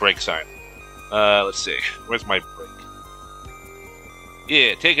up a little break sign. Let's see. Where's my break?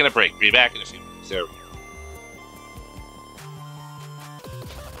 Yeah, taking a break. Be back in a few minutes. There we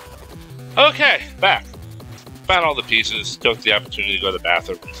go. Okay, back. Found all the pieces. Took the opportunity to go to the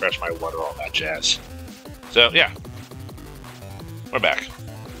bathroom, refresh my water, all that jazz. So, yeah. We're back.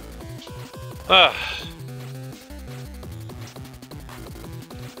 My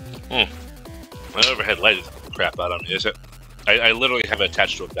overhead light is crap out on me, is it? I literally have it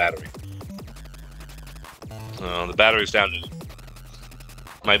attached to a battery. The battery's down to...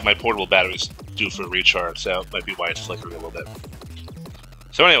 My portable battery's due for a recharge, so that might be why it's flickering a little bit.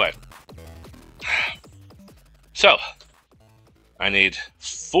 So anyway. So, I need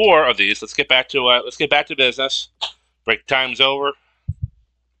 4 of these. Let's get back to business. Break time's over.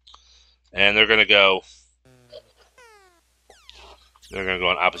 And they're gonna go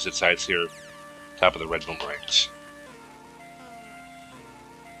on opposite sides here, top of the red boomerangs.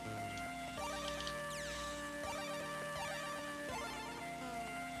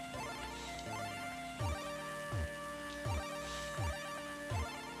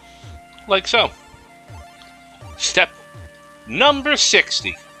 Like so. Step number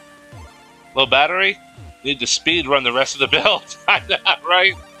 60. Low battery. Need to speed run the rest of the build.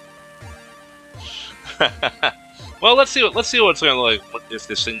 Right? Well, let's see what it's gonna look like if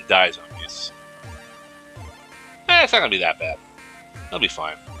this thing dies on me. It's not gonna be that bad. It'll be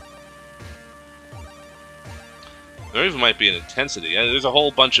fine. There even might be an intensity. There's a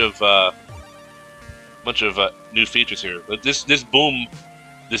whole bunch of new features here. But this boom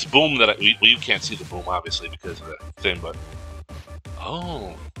that you can't see the boom obviously because of the thing, but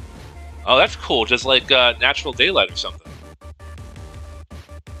oh, that's cool. Just like natural daylight or something.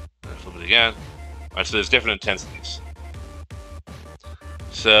 Flip it again. All right, so there's different intensities.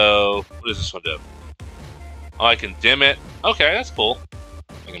 So what does this one do? Oh, I can dim it. Okay, that's cool.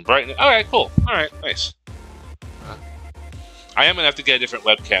 I can brighten it. All right, cool. All right, nice. I am gonna have to get a different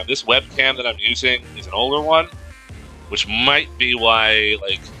webcam. This webcam that I'm using is an older one, which might be why,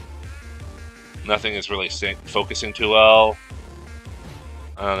 like, nothing is really focusing too well.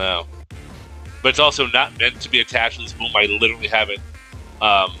 I don't know. But it's also not meant to be attached to this boom. I literally have it,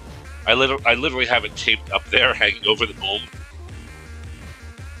 I literally have it taped up there, hanging over the boom.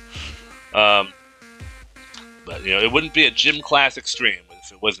 But, you know, it wouldn't be a JimClassic stream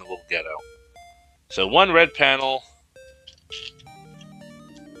if it wasn't a little ghetto. So, 1 red panel.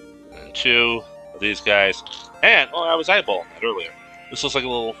 2 of these guys. And, oh, I was eyeballing that earlier. This looks like a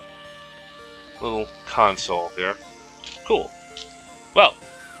little console here. Cool. Well,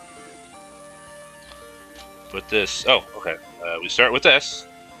 put this, oh, okay. We start with this.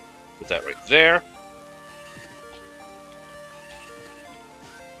 Put that right there.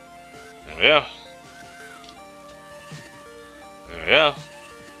 There we go. There we go.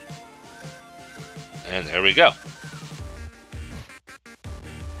 And there we go.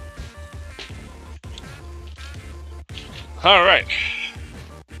 Alright.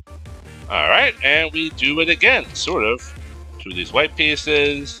 Alright, and we do it again, sort of. 2 of these white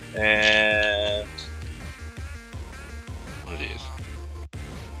pieces, and... what are these?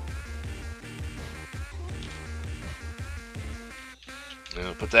 And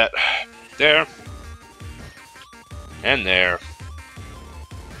I'll put that there. And there.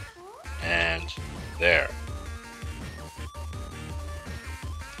 And there.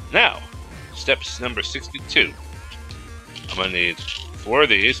 Now, steps number 62. I'm going to need 4 of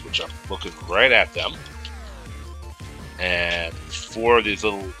these, which I'm looking right at them. And 4 of these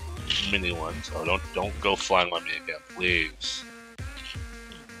little mini ones. Oh, don't go flying on me again, please.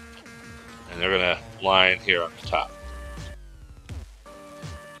 And they're going to line here on the top.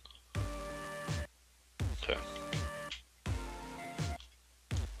 Okay.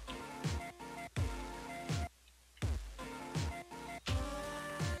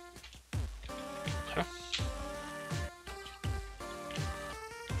 Okay.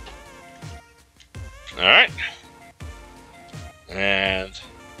 All right. And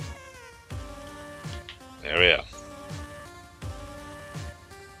there we go.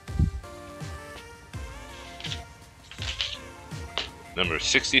 Number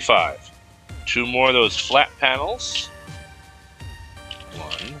 65. 2 more of those flat panels.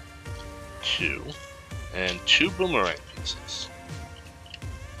 1, 2, and 2 boomerang pieces.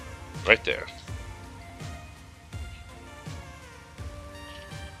 Right there.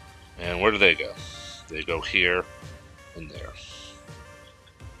 And where do they go? They go here and there.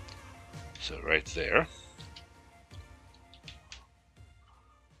 So right there.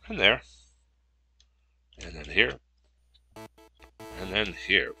 And there. And then here. And then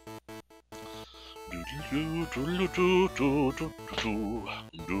here.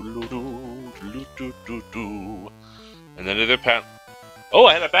 And then another panel. Oh,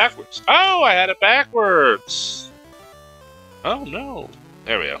 I had it backwards. Oh, I had it backwards. Oh no.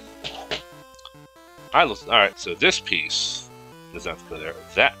 There we go. Alright, so this piece does not have to go there.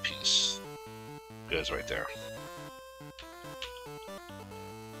 That piece goes right there.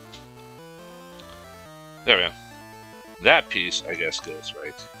 There we go. That piece, I guess, goes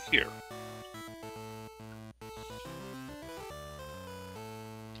right here.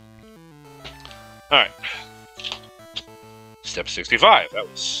 Alright. Step 65. That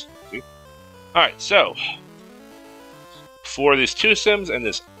was... Alright, so... 4 of these 2 sims and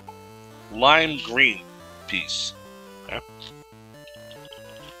this lime green piece. Okay.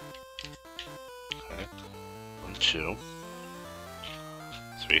 Okay. 1, 2,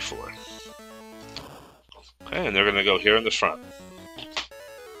 3, 4. Okay, and they're going to go here in the front.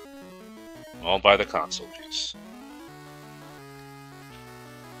 All by the console piece.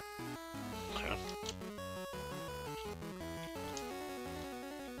 Okay.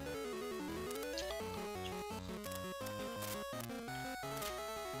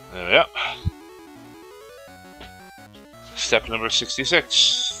 There we go. Step number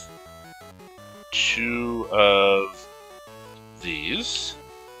 66. 2 of these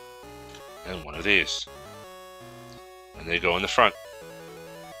and 1 of these. And they go in the front.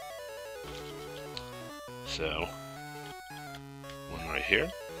 So, 1 right here,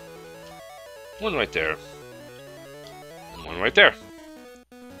 1 right there, and 1 right there.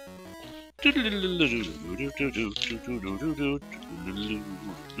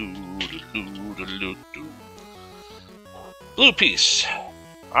 Blue piece,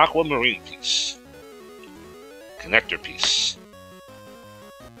 aquamarine piece, connector piece.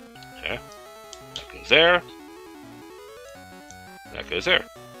 Okay, that goes there. That goes there.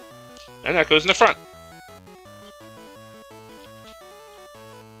 And that goes in the front.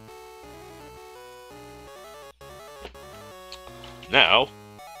 Now,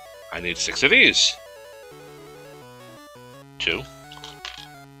 I need 6 of these. 2,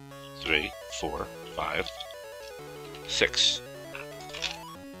 3, 4, 5, 6.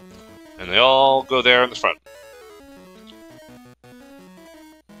 And they all go there in the front.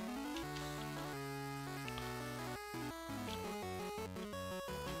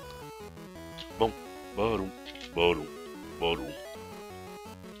 Boom, boom, boom, boom.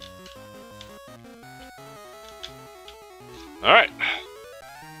 All right.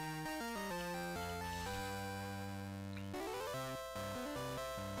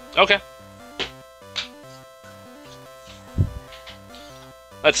 Okay.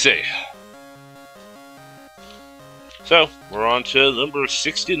 Let's see. So, we're on to number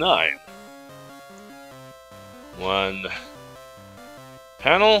 69. One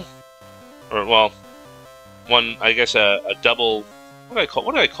panel, or well, one, I guess a double, what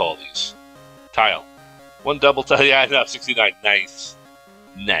do I call these? Tile. One double tile, yeah, no, 69, nice.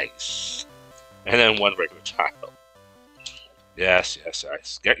 Nice. And then one regular tile. Yes, yes,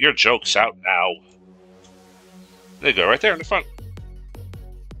 yes. Get your jokes out now. There you go, right there in the front.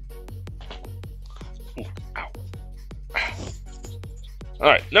 Ooh, ow.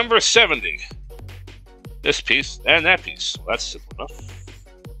 Alright, number 70. This piece and that piece. Well, that's simple enough.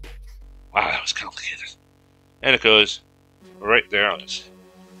 Wow, that was complicated. And it goes right there on his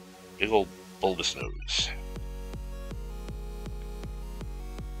big old bulbous nose.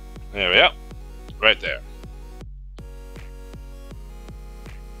 There we go. Right there.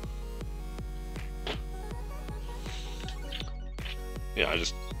 Yeah,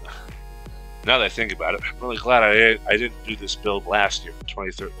 now that I think about it, I'm really glad I didn't do this build last year,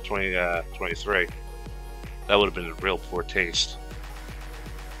 2023. That would have been a real poor taste.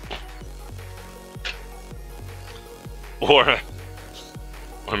 Or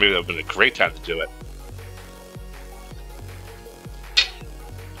maybe that would have been a great time to do it.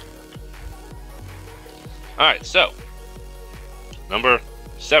 Alright, so number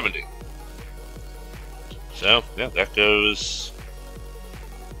 70. So, yeah, that goes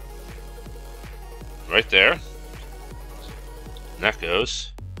right there. And that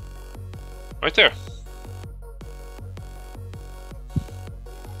goes right there.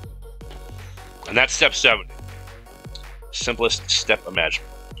 And that's step 70. Simplest step imaginable.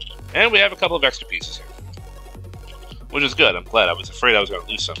 And we have a couple of extra pieces here, which is good. I'm glad. I was afraid I was going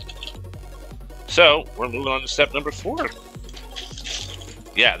to lose some. So, we're moving on to step number 4.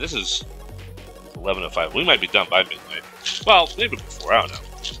 Yeah, this is 11:05. We might be done by midnight. Well, maybe before. I don't know.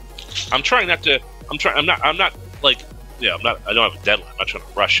 I'm trying not to. I'm not like. Yeah, I don't have a deadline. I'm not trying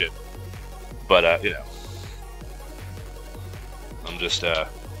to rush it. But, you know. I'm just,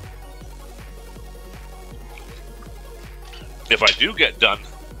 if I do get done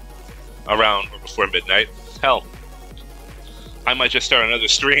around or before midnight, hell, I might just start another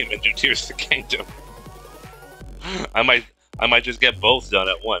stream and do Tears of the Kingdom. I might just get both done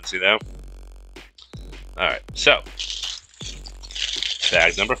at once, you know? Alright, so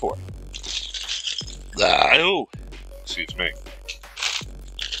bag number 4. Oh, excuse me.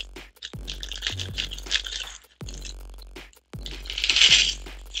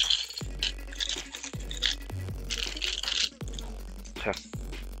 Okay.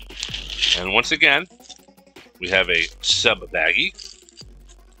 And once again, we have a sub baggie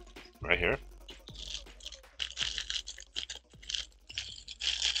right here.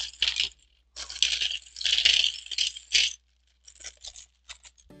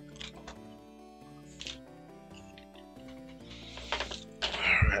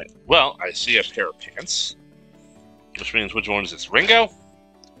 Alright, well, I see a pair of pants, which means which one is this? Ringo?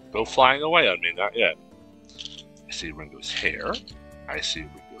 Go flying away on me, not yet. I see Ringo's hair. I see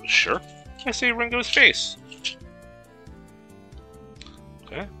Ringo's shirt. I see Ringo's face.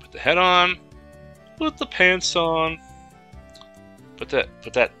 Okay, put the head on. Put the pants on. Put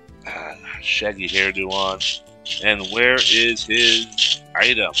that shaggy hairdo on. And where is his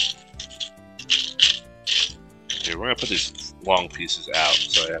item? Here, we're gonna put these long pieces out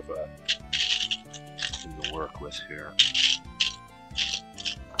so I have something to work with here.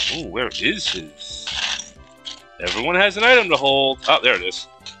 Oh, where is his? Everyone has an item to hold. Oh, there it is.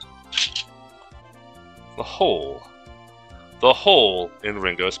 The hole. The hole in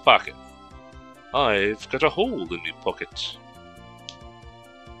Ringo's pocket. I've got a hole in me pocket.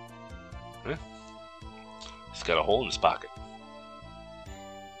 Eh? He's got a hole in his pocket.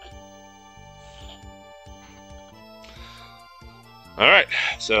 Alright,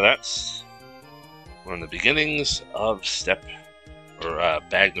 so we're in the beginnings of step, or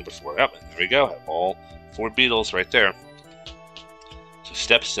bag number 4. Yep, and there we go. Have all 4 beetles right there. So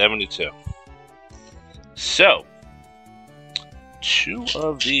step 72. So, 2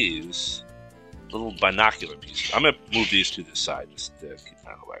 of these little binocular pieces. I'm going to move these to the side just to keep them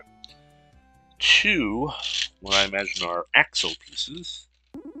out of the way. 2, what I imagine are axle pieces.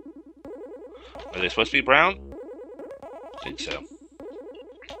 Are they supposed to be brown? I think so.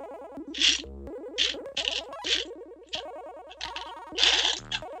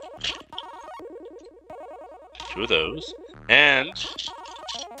 Two of those, and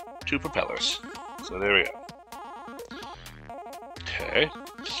 2 propellers. So there we go. Okay,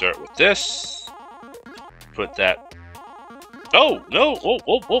 start with this. Put that Oh, no. Whoa,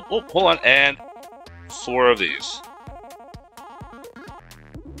 whoa, whoa, whoa. Hold on. And 4 of these.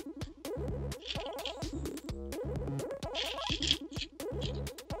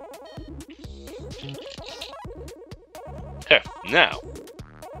 Okay, now.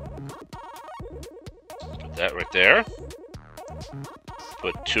 Put that right there.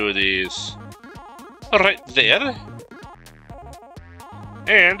 Put 2 of these right there.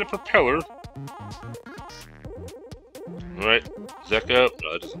 And a propeller. Right. Does that go?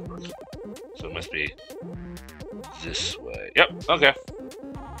 No, that doesn't work. So it must be this way. Yep, okay.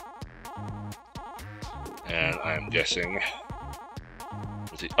 And I'm guessing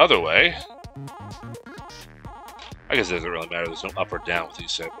the other way. I guess it doesn't really matter. There's no up or down with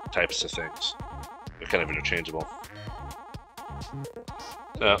these types of things. They're kind of interchangeable.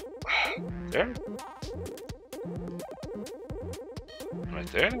 So, there. Right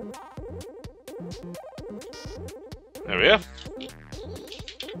there. There we go.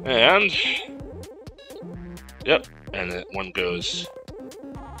 And, yep, and that one goes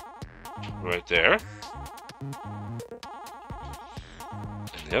right there.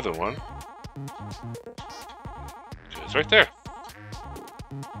 And the other one goes right there.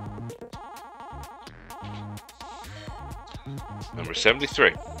 Number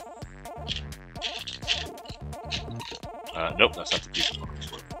 73. Nope, that's not the piece I'm looking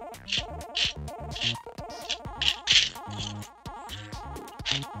for.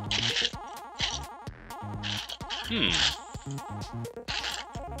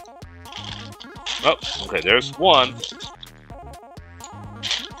 Oh, okay, there's 1.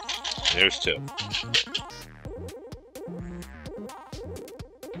 There's 2.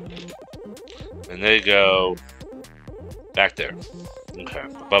 And they go back there. Okay,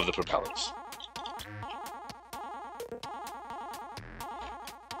 above the propellers.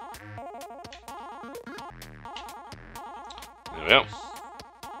 There we go.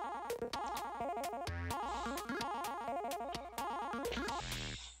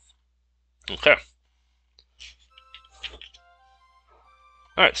 Okay.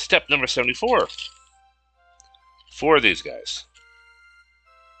 Alright, step number 74. 4 of these guys.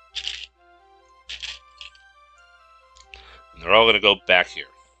 And they're all going to go back here.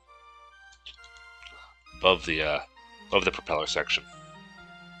 Above the propeller section.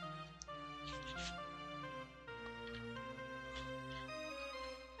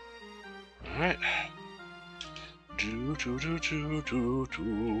 Alright.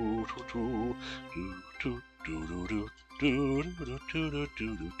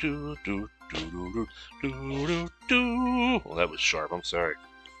 Well, that was sharp. I'm sorry.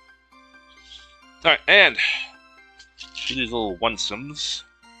 All right, and these little one-sims.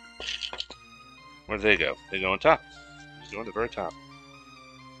 Where do they go? They go on top. They go on the very top.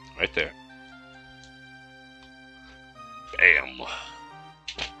 Right there. Bam.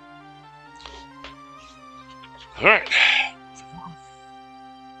 All right.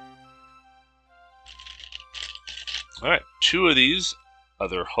 All right, 2 of these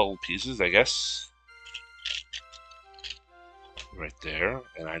other hull pieces, I guess. Right there,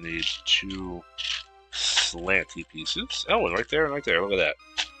 and I need 2 slanty pieces. Oh, and right there and right there. Look at that.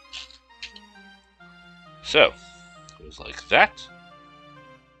 So, it goes like that.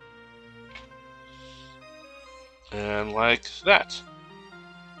 And like that.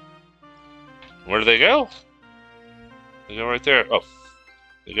 Where do they go? They go right there. Oh,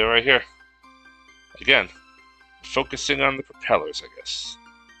 they go right here. Again, focusing on the propellers, I guess.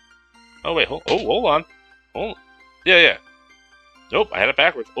 Oh, wait. Hold on. Hold on. Yeah. Nope, I had it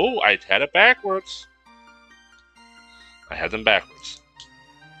backwards. Oh, I had it backwards. I had them backwards.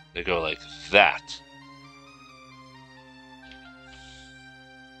 They go like that.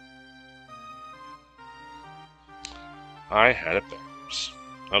 I had it backwards.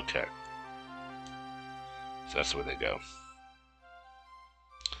 Okay. So that's where they go.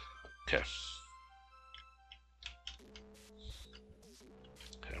 Okay.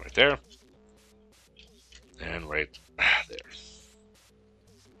 Okay, right there. And right there.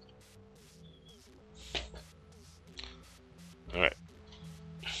 Alright.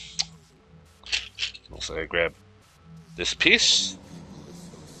 Also, I grab this piece.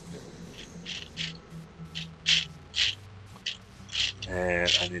 And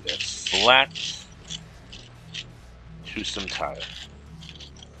I need a flat twosome tire.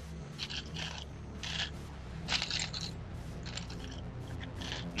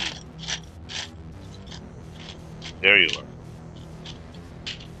 There you are.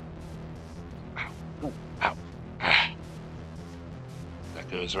 Ow. Ooh, ow. That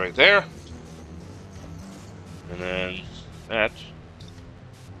goes right there. And then that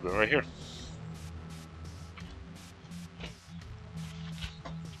will go right here.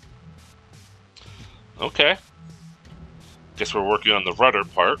 Okay. Guess we're working on the rudder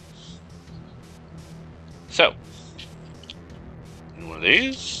part. So, need one of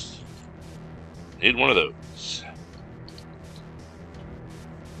these. Need one of those.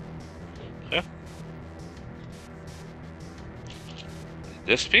 Okay. Need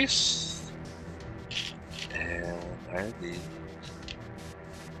this piece. And I need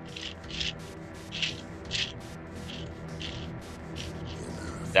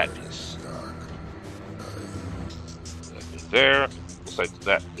that piece. That goes there. Looks like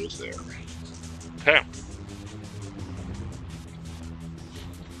that goes there. Okay.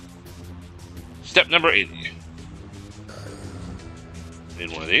 Step number 80.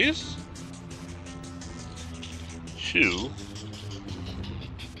 Need one of these. Two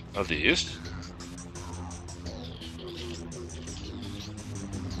of these.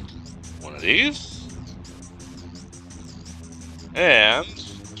 One of these. And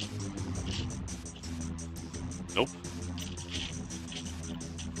nope.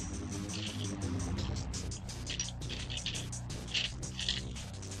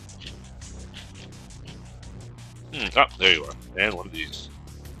 Oh, there you are. And one of these.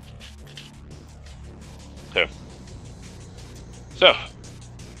 Okay. So,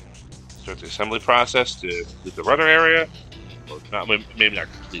 start the assembly process to complete the rudder area. Or not, maybe not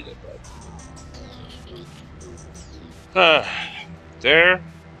complete it, but... there.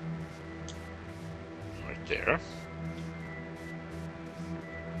 Right there.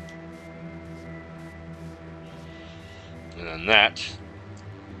 And then that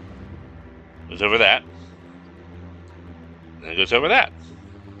goes over that. And then it goes over that.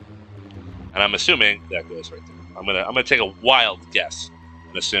 And I'm assuming that goes right there. I'm gonna take a wild guess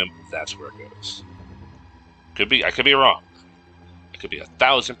and assume that's where it goes. I could be wrong. I could be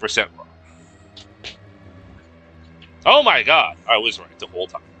 1,000% wrong. Oh my god! I was right the whole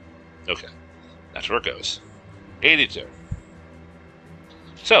time. Okay. That's where it goes. 82.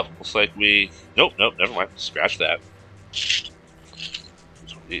 So, looks like we... Nope, never mind. Scratch that. There's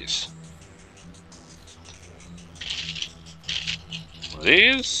one of these. One of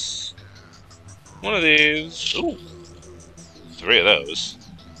these. One of these. Ooh. 3 of those.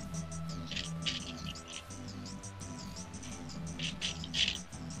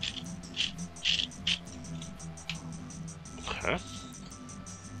 Okay.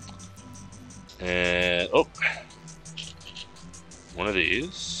 And, oh. One of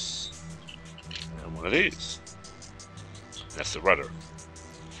these. And one of these. That's the rudder.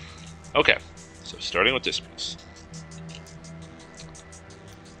 Okay. So, starting with this piece.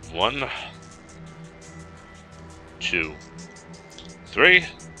 1, 2, 3.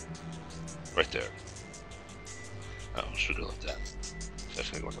 Right there. Oh, should go like that. That's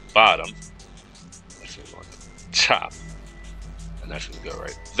going to go on the bottom. That's going to go on the top. And that's going to go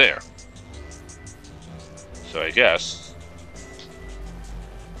right there. So I guess...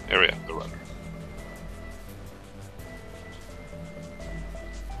 There we have the rudder.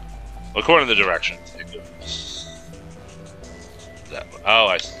 According to the directions, it goes that way. Oh,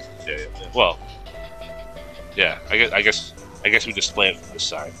 I see. Yeah. Well, yeah. I guess we display it from this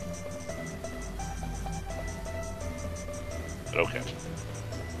side. But okay.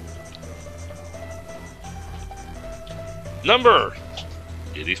 Number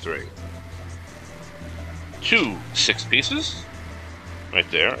 83. 2 6 pieces. Right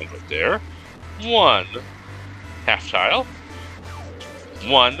there and right there. 1 half tile.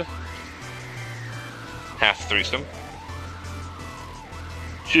 1 half threesome.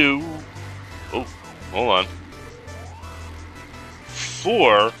 2. Oh, hold on.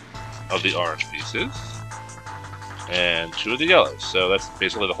 4 of the orange pieces. And 2 of the yellows. So that's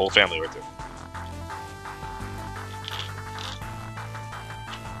basically the whole family right there.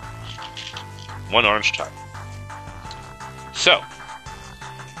 One orange tile. So,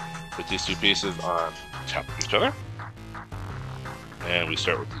 put these 2 pieces on top of each other. And we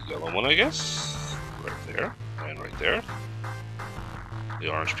start with the yellow one, I guess. Right there. And right there. The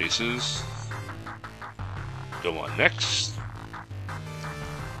orange pieces go on next.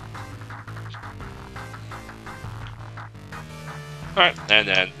 Alright, and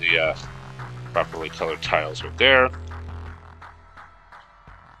then the properly colored tiles right there.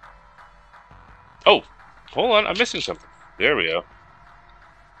 Oh, hold on, I'm missing something. There we go.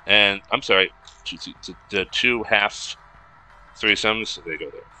 And, I'm sorry, the 2 half threesomes, they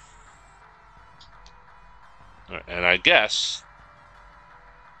go there. Alright, and I guess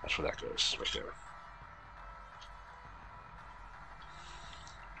that's where that goes, right there.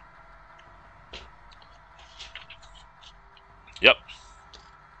 Yep.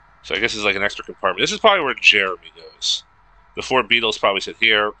 So I guess it's like an extra compartment. This is probably where Jeremy goes. The 4 beetles probably sit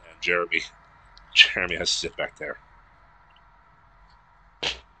here, and Jeremy Jeremy has to sit back there.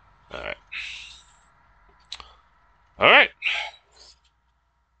 Alright. Alright.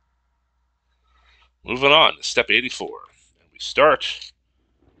 Moving on to step 84. And we start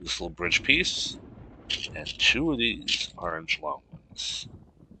with this little bridge piece and 2 of these orange long ones.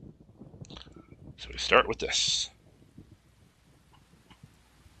 So we start with this.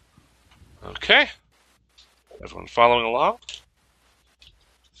 Okay. Everyone following along?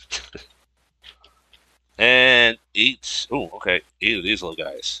 And 8. Oh, okay. 8 of these little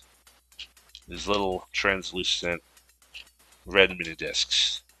guys. These little translucent red mini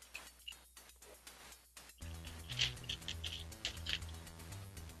discs.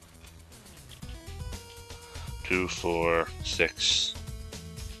 Two, 4, 6,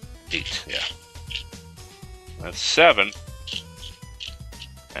 8. Yeah. That's 7.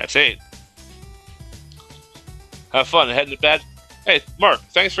 That's 8. Have fun and heading to bed. Hey, Mark,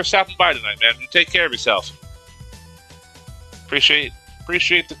 thanks for stopping by tonight, man. You take care of yourself. Appreciate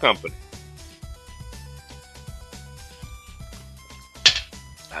the company.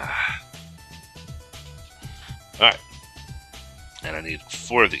 Alright. And I need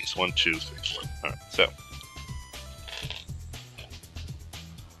 4 of these. 1, 2, 3, 4. Alright, so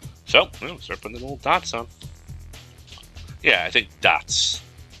we'll start putting the little dots on. Yeah, I think dots.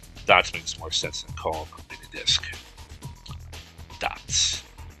 Dots makes more sense than calling them a mini disc. Dots.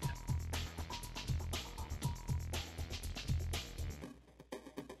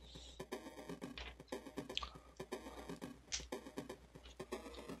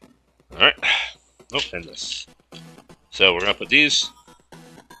 Alright. Oh, and this. So we're going to put these.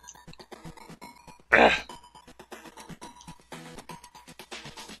 Put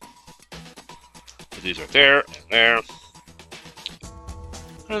these right there, and there.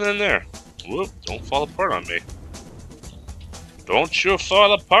 And then there. Whoop, don't fall apart on me. Don't you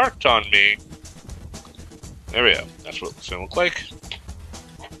fall apart on me. There we go. That's what it's going to look like.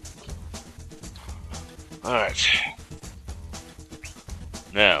 Alright.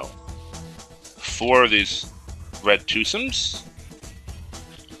 Now, 4 of these red twosomes.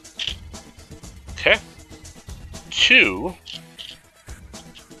 Okay. 2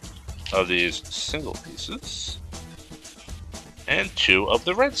 of these single pieces. And 2 of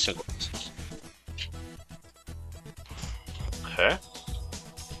the red single pieces. Okay.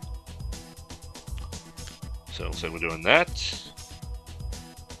 So it looks like we're doing that.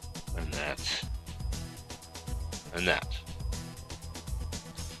 And that. And that.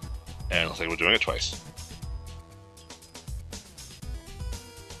 And it looks like we're doing it twice.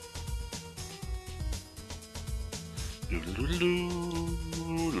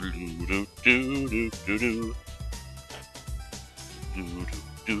 And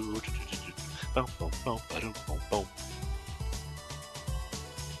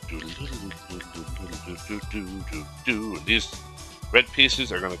these red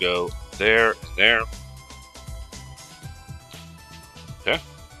pieces are going to go there and there. Okay.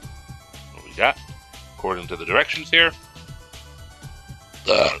 What we got? According to the directions here.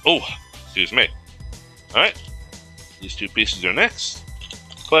 Oh, excuse me. Alright. These 2 pieces are next.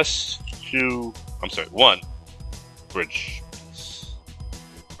 Plus 2, I'm sorry, 1 bridge piece.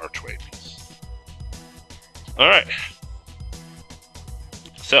 Archway piece. Alright.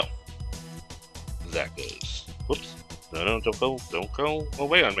 So, that goes. Whoops. No, don't go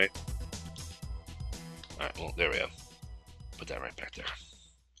away on me. Alright, well, there we go. Put that right back there.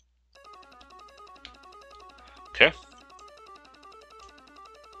 Okay.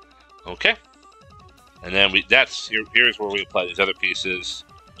 Okay. And then here's where we apply these other pieces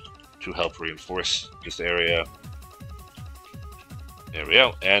to help reinforce this area. There we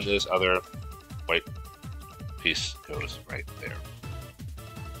go. And this other white piece goes right there.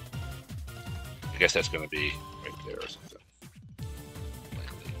 I guess that's going to be right there or something.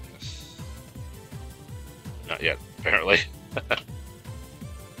 Likely, yes. Not yet, apparently.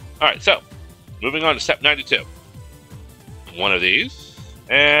 Alright, so, moving on to step 92. 1 of these,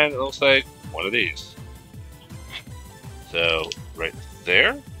 and it looks like 1 of these. So, right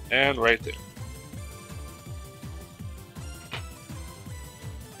there, and right there.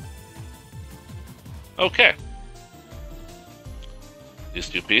 Okay. These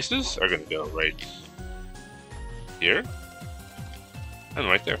 2 pieces are going to go right here, and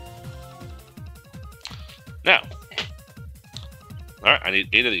right there. Now, alright, I need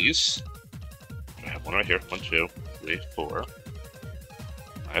 8 of these. I have 1 right here. 1, 2, 3, 4,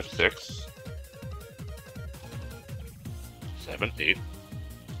 5, 6, 7, 8,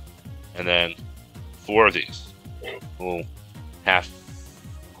 and then 4 of these little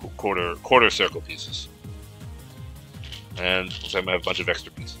quarter circle pieces. And looks like I have a bunch of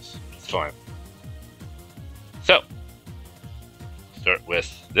extra pieces. It's fine. Start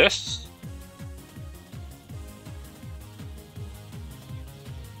with this.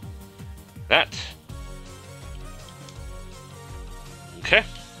 That. Okay.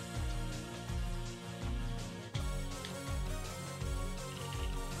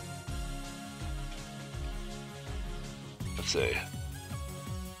 Let's see.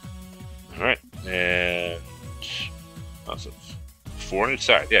 All right, and awesome. 4 on each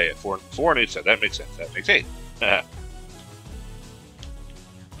side. Yeah, 4 on each side. That makes sense. That makes 8. All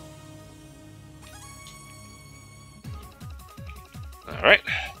right.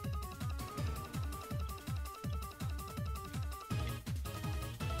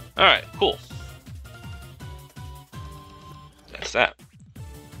 All right, cool. That's that.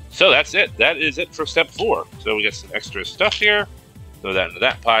 So that's it. That is it for step 4. So we get some extra stuff here. Throw that into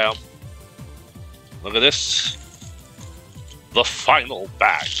that pile. Look at this. The final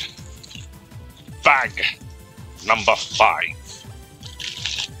bag. Bag number 5.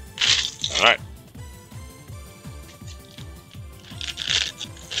 All right.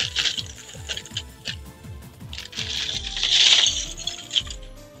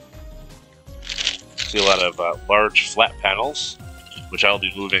 See a lot of large flat panels, which I'll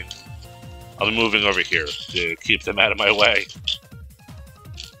be moving. I'll be moving over here to keep them out of my way.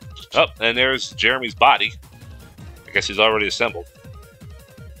 Oh, and there's Jeremy's body. I guess he's already assembled.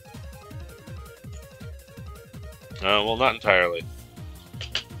 Well, not entirely.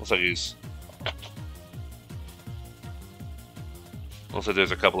 Looks like he's... Looks like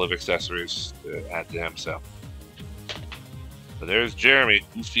there's a couple of accessories to add to him, so... But there's Jeremy.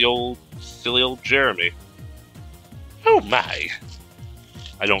 Goofy old, silly old Jeremy. Oh my!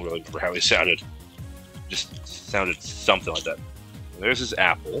 I don't really remember how he sounded. Just sounded something like that. There's his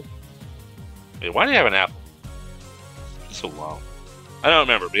apple. Wait, why do you have an apple? It's so long. I don't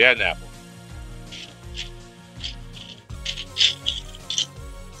remember, but he had an apple.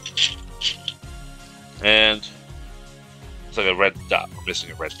 And it's like a red dot. We're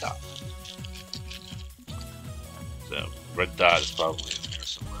missing a red dot. So, red dot is probably in there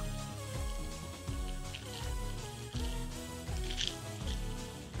somewhere.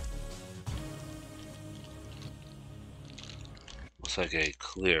 Looks like a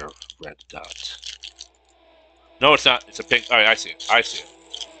clear red dot. No, it's not. It's a pink. Alright, I see it. I see it.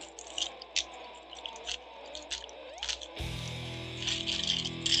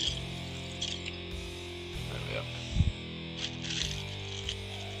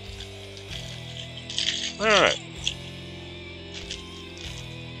 Alright.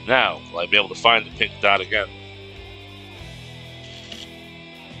 Now, will I be able to find the pink dot again?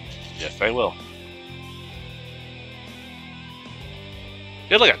 Yes, I will.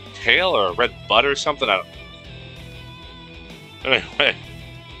 He had like a tail or a red butt or something? I don't know. Anyway,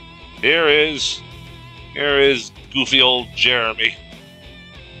 here is goofy old Jeremy,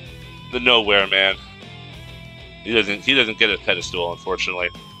 the nowhere man. He doesn't get a pedestal, unfortunately,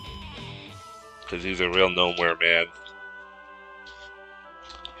 because he's a real nowhere man.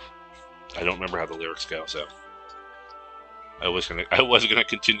 I don't remember how the lyrics go, so I was gonna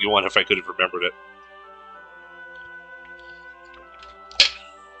continue on if I could have remembered it.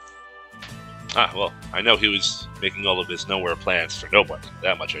 Ah, well, I know he was making all of his nowhere plans for nobody.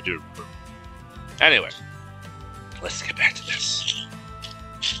 That much I do remember. Anyway, let's get back to this.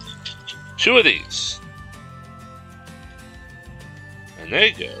 2 of these. And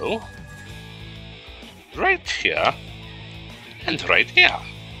they go right here and right here.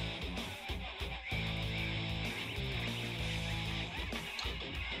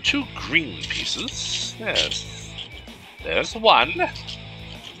 Two green pieces. Yes. There's one.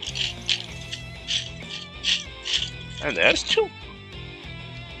 And there's 2.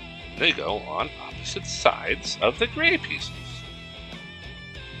 They go on opposite sides of the gray pieces.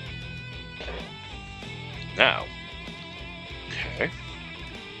 Now, okay.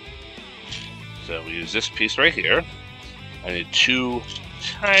 So we use this piece right here. I need 2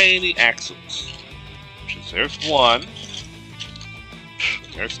 tiny axles. Which is, there's 1.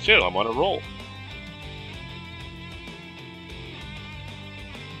 And there's 2. I'm on a roll.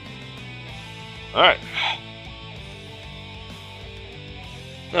 Alright.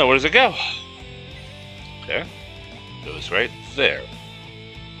 Now, where does it go? Okay. It goes right there.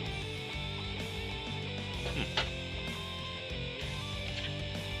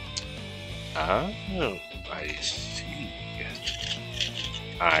 Oh, I see.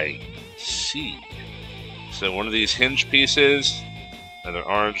 I see. So one of these hinge pieces, another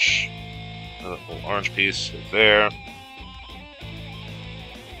little orange piece right there.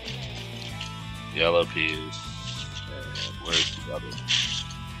 Yellow piece. And where's the other?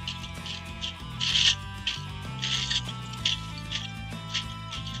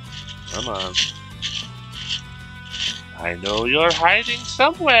 Come on. I know you're hiding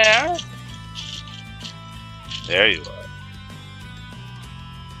somewhere. There you are.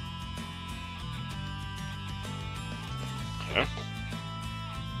 Okay.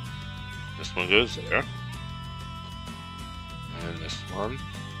 This one goes there. And this one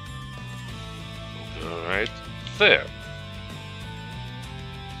will go right there.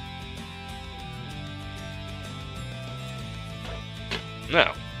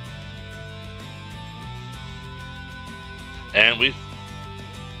 Now. And we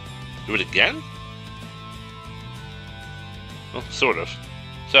do it again? Well, sort of.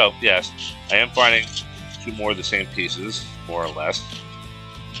 So, yes, I am finding 2 more of the same pieces, more or less.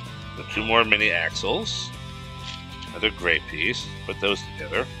 So 2 more mini axles. Another gray piece. Put those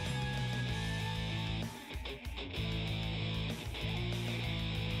together.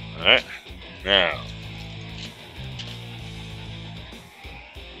 Alright. Now.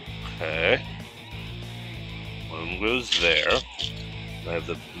 Okay. One goes there. I have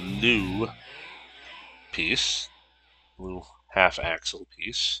the blue piece. Blue half axle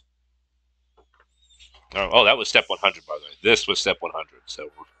piece. Oh, that was step 100, by the way. This was step 100. So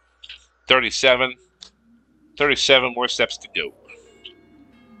 37 more steps to go.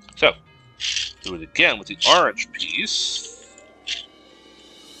 So, do it again with the orange piece.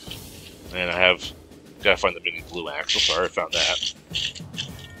 And I have gotta find the mini blue axle. Sorry, I found that.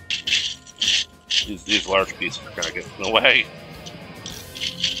 These large pieces are kind of getting in the way.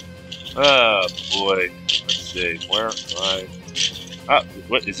 Oh boy. Let's see. Where am I? Ah,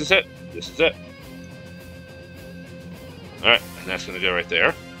 what is this? It? This is it. Alright, and that's going to go right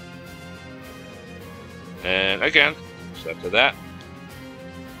there. And again, step to that.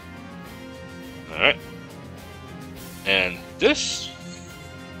 Alright. And this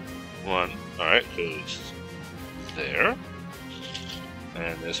one, alright, goes there.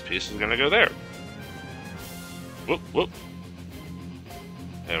 And this piece is going to go there. Whoop, whoop.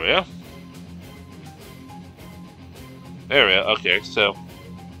 There we go. There we go. Okay, so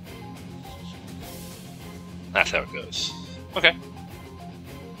that's how it goes. Okay.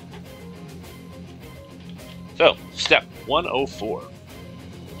 So, step 104.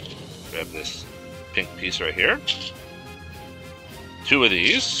 Grab this pink piece right here. 2 of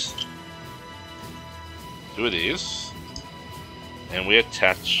these. 2 of these. And we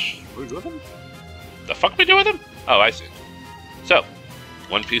attach... What do we do with them? The fuck we do with them? Oh, I see. So,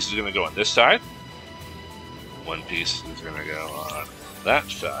 1 piece is going to go on this side. 1 piece is going to go on that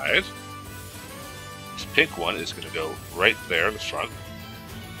side. This pink one is going to go right there in the front.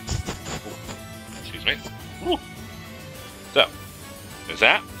 Excuse me. Ooh. So, there's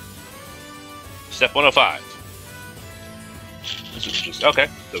that. Step 105. This is just, okay,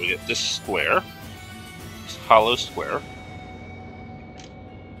 so we get this square. This hollow square.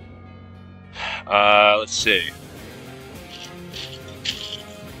 Let's see.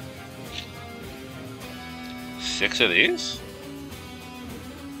 Six of these?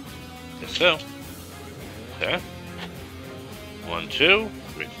 Guess so. Okay. 1, 2,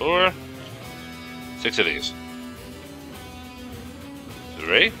 3, 4. 6 of these.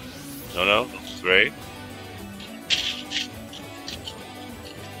 3. No, 3.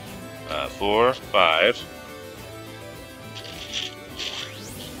 4, 5.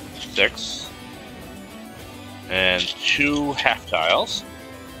 6. And 2 half tiles.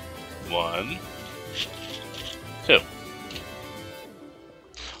 1, 2.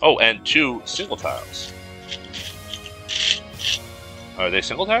 Oh, and 2 single tiles. Are they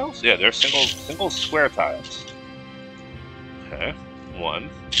single tiles? Yeah, they're single square tiles. Okay. 1,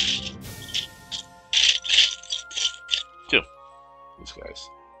 2. These guys.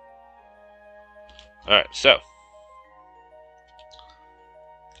 Alright, so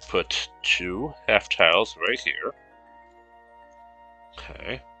put 2 half tiles right here.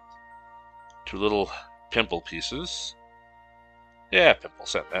 Okay. 2 little pimple pieces. Yeah,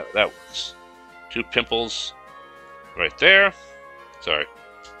 pimples. That works. 2 pimples right there. Sorry.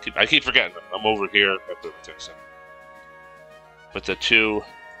 I keep forgetting. I'm over here. Put the 2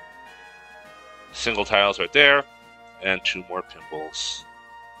 single tiles right there. And 2 more pimples.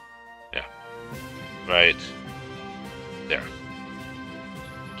 Yeah. Right there.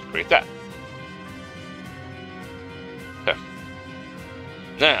 Create that. Okay.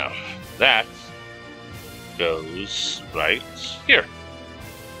 Now, that goes right here.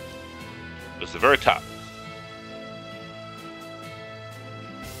 It's the very top.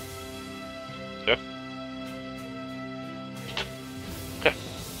 Okay. Okay.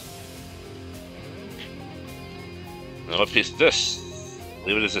 Now what piece is this?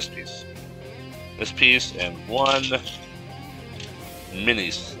 Leave it as this piece. This piece and 1,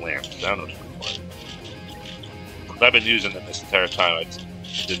 mini slant. I don't know what to call it. I've been using them this entire time. I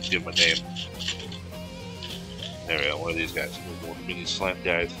just didn't give them a name. There we go. One of these guys. More mini slant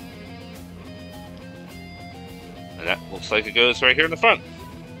guys. And that looks like it goes right here in the front.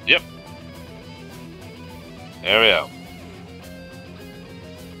 Yep. There we go.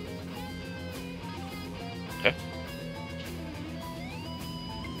 Okay.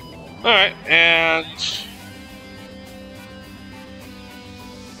 Alright, and...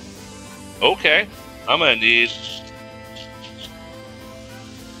 Okay. I'm gonna need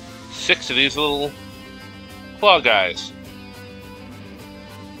 6 of these little claw guys.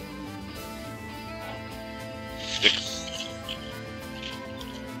 6.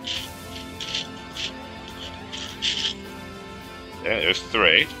 Okay, there's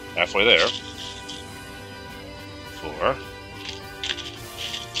 3. Halfway there. 4.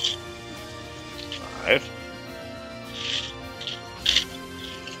 5.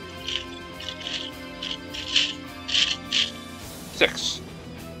 6.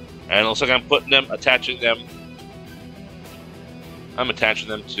 And it looks like I'm putting them, attaching them. I'm attaching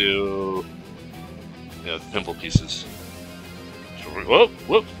them to, the pimple pieces. So whoop,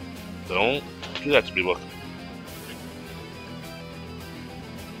 whoop. Don't do that to me, look.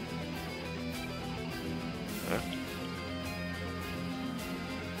 Okay.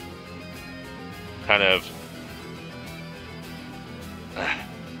 Kind of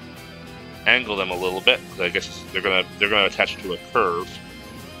angle them a little bit, because I guess they're gonna attach to a curve.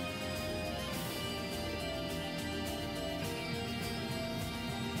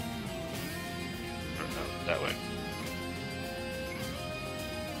 That way.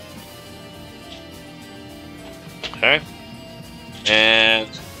 Okay. And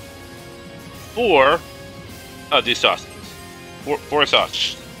 4 of these sausages. 4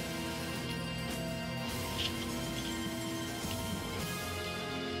 sausages.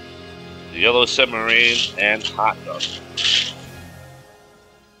 The yellow submarine and hot dog.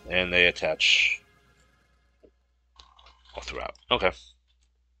 And they attach all throughout. Okay.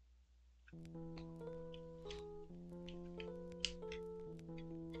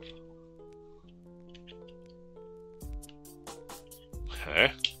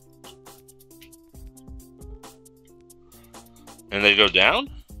 Okay. And they go down?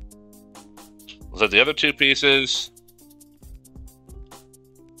 Was that the other 2 pieces?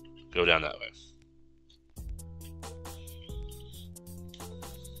 Go down that way.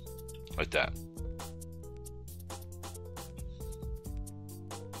 Like that.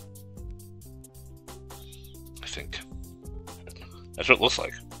 I think. That's what it looks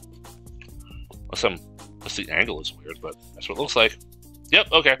like. Unless the angle is weird, but that's what it looks like.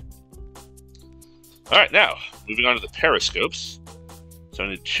 Yep, okay. Alright, now, moving on to the periscopes. So I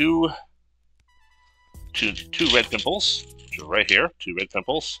need two red pimples, which are right here. 2 red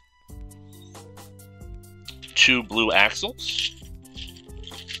pimples. 2 blue axles.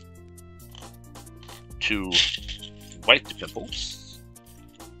 2 white pimples.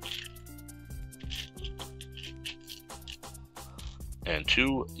 And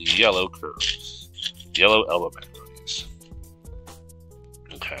 2 yellow curves. Yellow elbow macaronis.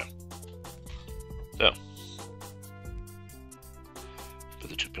 Okay. So, put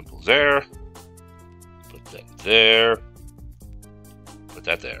the 2 pimples there. Put that there. Put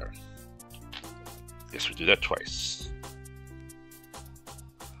that there. Guess we do that twice.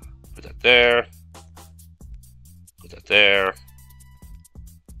 Put that there. Put that there.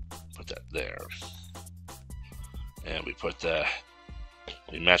 Put that there. And we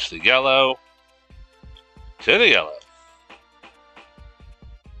we match the yellow to the yellow.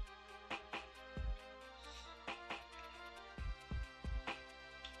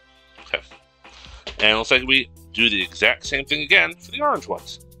 Okay. And it looks like we do the exact same thing again for the orange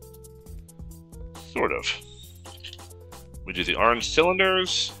ones. Sort of. We do the orange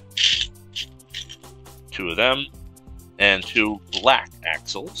cylinders, 2 of them, and 2 black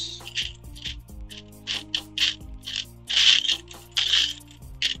axles.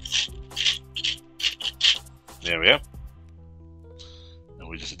 There we go. And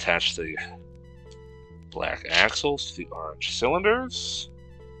we just attach the black axles to the orange cylinders.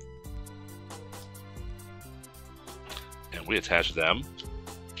 And we attach them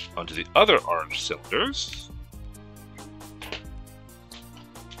onto the other orange cylinders.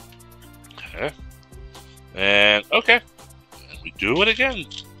 Okay. And okay. And we do it again.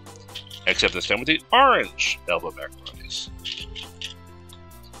 Except this time with the orange elbow macaronis.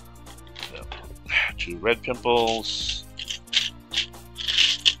 So, 2 red pimples.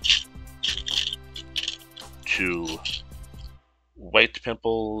 2 white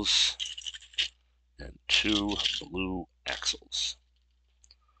pimples. And 2 blue axles.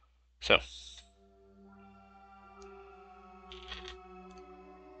 So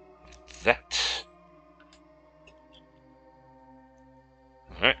that.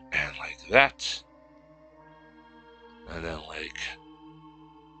 Alright, and like that. And then like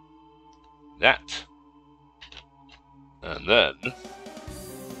that. And then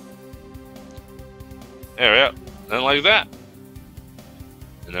there we go. And like that.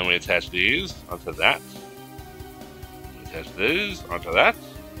 And then we attach these onto that. We attach these onto that.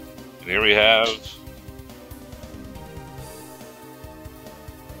 And here we have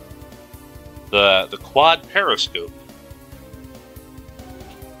the quad periscope.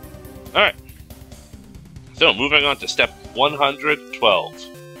 Alright. So moving on to step 112.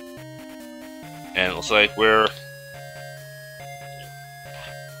 And it looks like we're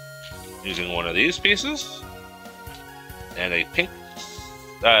using one of these pieces and a pink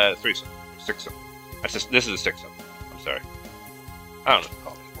threesome, sixsome. This is a sixsome. I'm sorry. I don't know what to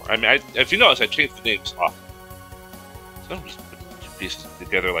call it anymore. I mean, if you notice, I changed the names often. So I'm just putting two pieces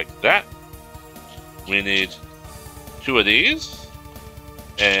together like that. We need two of these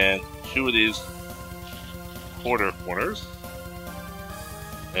and two of these quarter corners,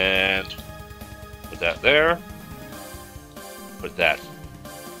 and put that there. Put that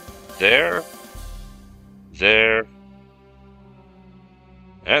there, there,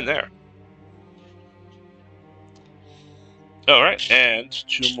 and there. Alright, and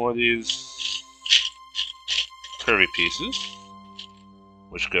two more of these curvy pieces,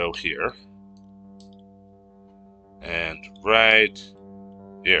 which go here, and right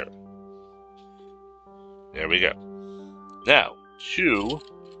here. There we go. Now, two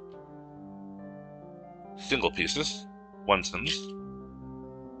single pieces, one-somes.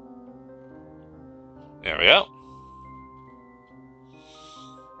 There we go.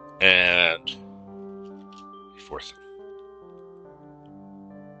 And foursome.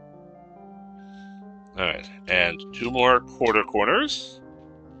 Alright, and two more quarter corners,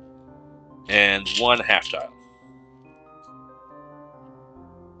 and one half tile.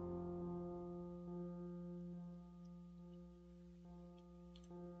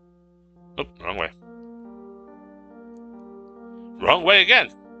 Oh, wrong way. Wrong way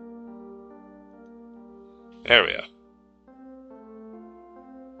again! There we go.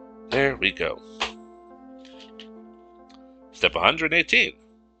 There we go. Step 118.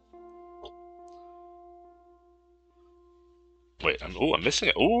 Wait, I'm missing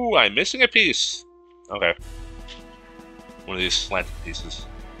it. Ooh, I'm missing a piece. Okay. One of these slanted pieces.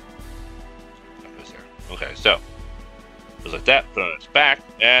 That goes there. Okay, so goes like that, put it on its back,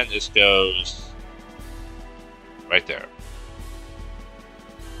 and this goes right there.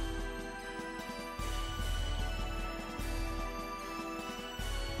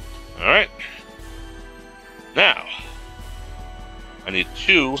 Alright. Now, I need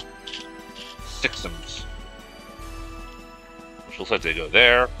two sixsomes. Which looks like they go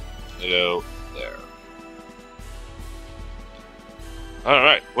there, they go there.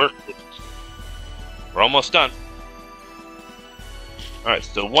 Alright, we're almost done. Alright,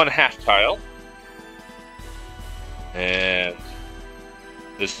 so one half tile. And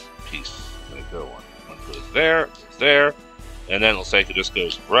this piece. There go one. One goes there, and then it looks like it just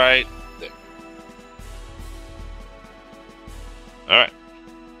goes right there. Alright.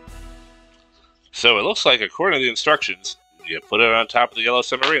 So it looks like, according to the instructions, you put it on top of the yellow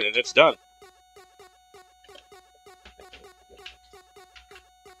submarine and it's done.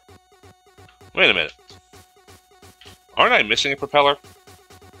 Wait a minute. Aren't I missing a propeller?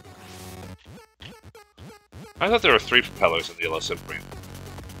 I thought there were 3 propellers in the yellow submarine.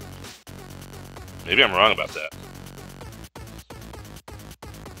 Maybe I'm wrong about that.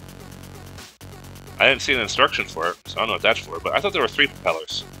 I didn't see an instruction for it, so I don't know what that's for, but I thought there were 3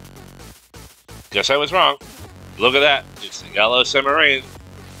 propellers. Guess I was wrong. Look at that. It's the yellow submarine.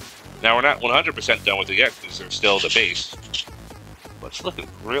 Now, we're not 100% done with it yet, because there's still the base. But it's looking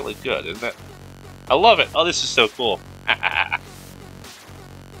really good, isn't it? I love it. Oh, this is so cool.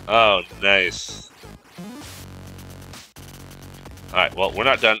 Oh, nice. Alright, well, we're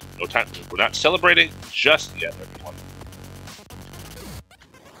not done. No time. We're not celebrating just yet, everyone.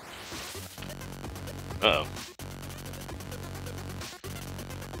 Uh-oh.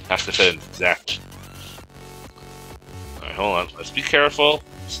 Has to fit in exactly. Alright, hold on. Let's be careful.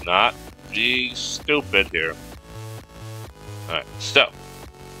 Let's not be stupid here. Alright, so.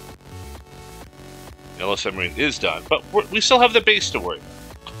 Yellow submarine is done, but we still have the base to worry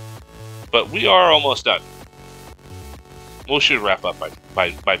about. But we are almost done. We should wrap up by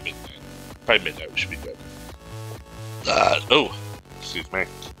midnight. By midnight, we should be good. Oh, excuse me.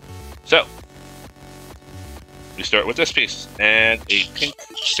 So, we start with this piece and a pink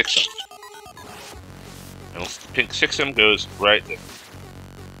 6M. And the pink 6M goes right there.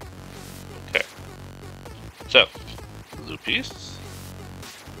 Okay. So, blue piece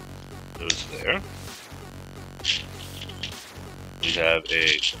goes there. We have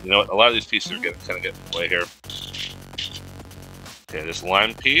a, you know what, a lot of these pieces are kind of getting in the way here. Okay, this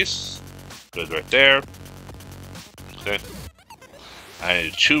lime piece goes right there. Okay. I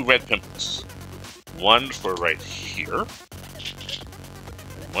need 2 red pimples. One for right here. And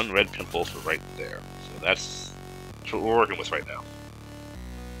 1 red pimple for right there. So that's what we're working with right now.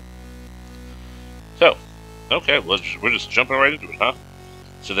 So, okay, we're just jumping right into it, huh?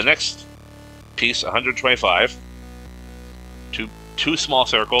 So the next piece, 125. Two small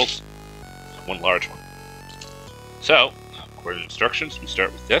circles, 1 large one. So, according to instructions, we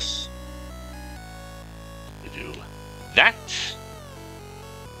start with this. We do that.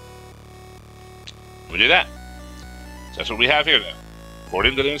 We do that. So that's what we have here now.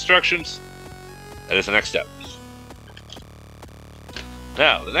 According to the instructions, that is the next step.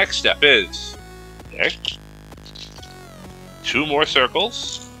 Now, the next step is, okay, 2 more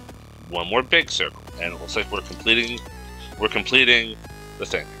circles, 1 more big circle, and it looks like we're completing the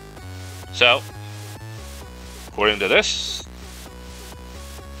thing. So, according to this,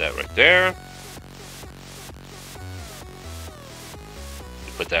 that right there,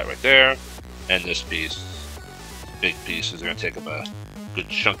 we put that right there, and this piece, big piece, is going to take up a good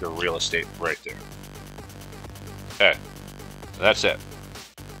chunk of real estate right there. Okay, so that's it.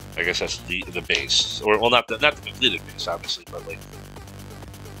 I guess that's the base, or well, not the completed base, obviously, but like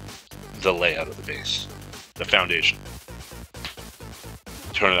the layout of the base, the foundation.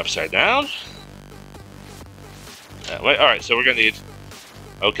 Turn it upside down. That way. All right, so we're gonna need,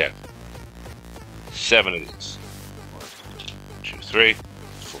 okay, 7 of these. 1, 2, 3,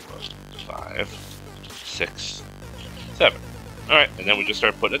 4, 5, 6, 7. All right, and then we just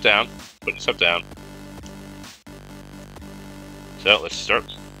start putting it down, putting stuff down. So let's start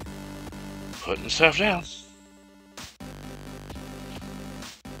putting stuff down.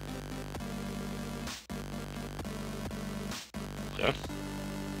 Okay.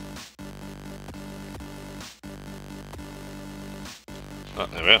 Oh,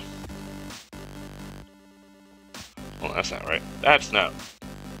 there we go. Well, that's not right. That's not.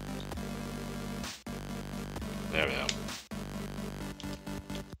 There we go.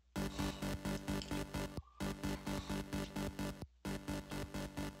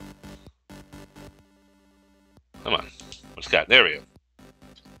 Come on. What's got? There we go.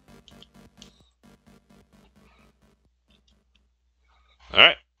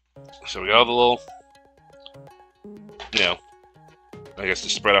 Alright. So we got all the little, you know, I guess to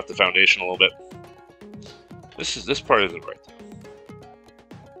spread out the foundation a little bit. This part isn't right though.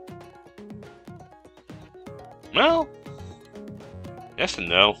 Well, yes and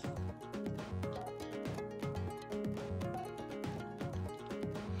no.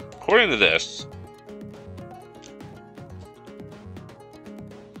 According to this,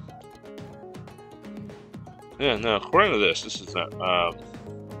 yeah, no, according to this is not,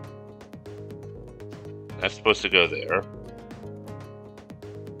 that's supposed to go there.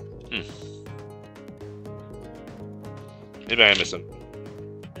 Maybe I missed them.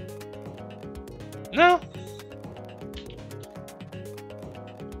 No.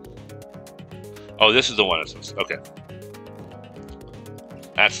 Oh, this is the one that's supposed to, okay.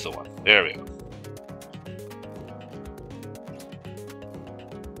 That's the one. There we go.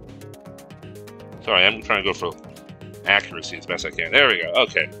 Sorry, I'm trying to go for accuracy as best I can. There we go.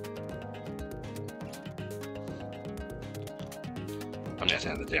 Okay. I mean, at the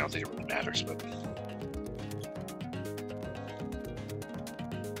end of the day, I don't think it really matters, but...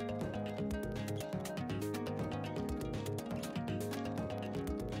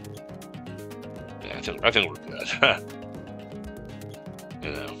 yeah, I think we're good.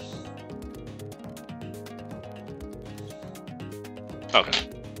 You know. Okay.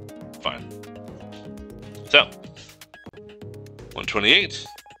 Fine. So, 128.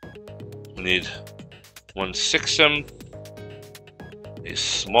 We need 1 6M, a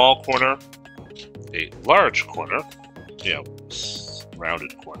small corner, a large corner, you know,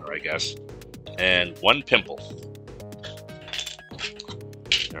 rounded corner, I guess, and 1 pimple.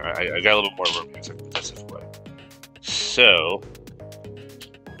 All right, I got a little bit more room here, so I can put this away. So,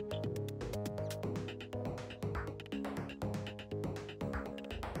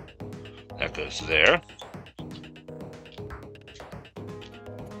 that goes there.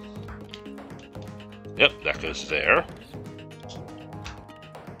 Yep, that goes there.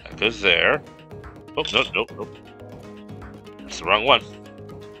 That goes there. Oh, nope. That's the wrong one.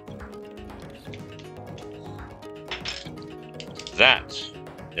 that,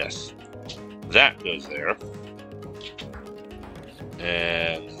 yes, that goes there.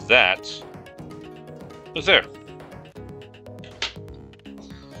 And that goes there.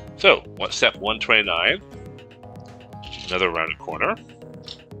 So, step 129, another rounded corner,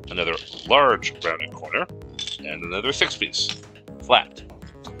 another large rounded corner, and another 6-piece, flat.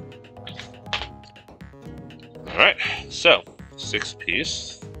 Alright, so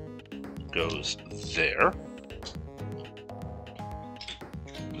 6-piece goes there.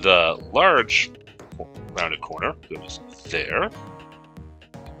 The large rounded corner goes there.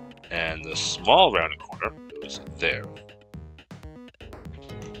 And the small rounded corner goes there.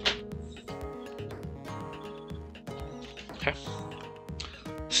 Okay.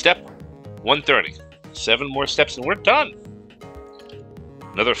 Step 130. 7 more steps and we're done.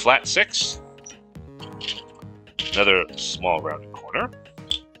 Another flat 6. Another small rounded corner.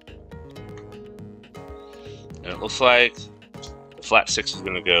 And it looks like the flat 6 is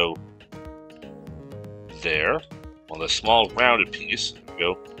going to go there, while the small rounded piece is going to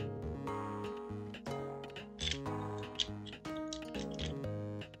go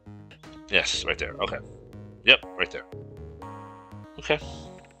yes, right there. Okay. Yep, right there. Okay.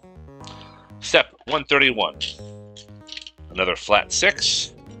 Step 131. Another flat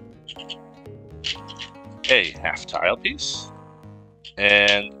 6. A half tile piece.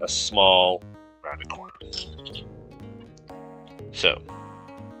 And a small rounded corner. So,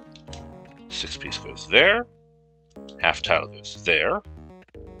 6-piece goes there. Half tile goes there.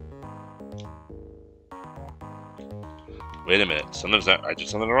 Wait a minute. Sometimes I did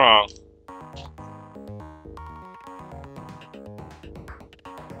something wrong.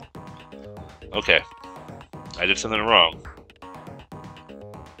 Okay, I did something wrong.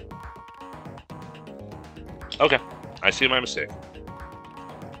 Okay, I see my mistake.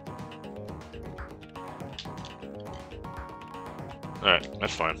 Alright,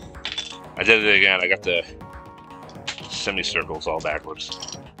 that's fine. I did it again. I got the semicircles all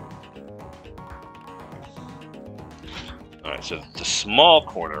backwards. Alright, so the small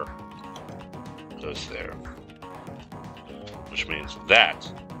corner goes there. Which means that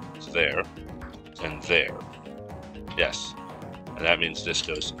is there. And there. Yes. And that means this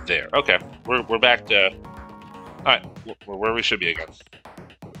goes there. Okay. We're back to... Alright. We're where we should be again.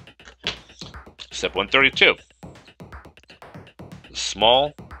 Step 132. A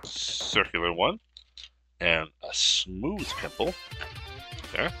small circular one. And a smooth pimple.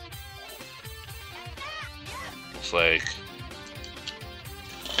 There. Looks like...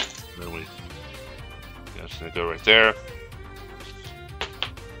 Then we... That's going to go right there.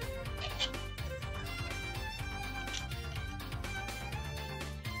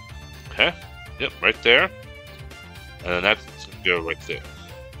 Okay, yep, right there. And then that's going to go right there.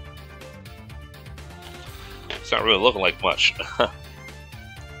 It's not really looking like much.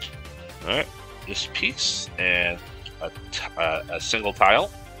 Alright, this piece and a single tile.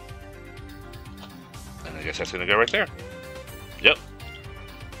 And I guess that's going to go right there. Yep.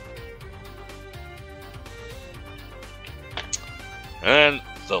 And then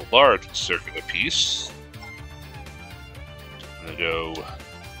the large circular piece. I'm going to go...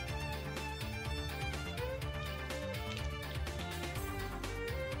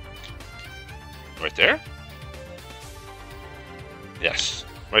 right there? Yes,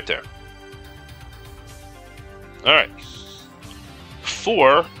 right there. Alright.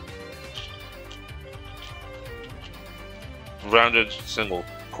 4 rounded single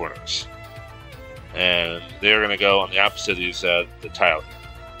corners. And they're going to go on the opposite of these, the tile.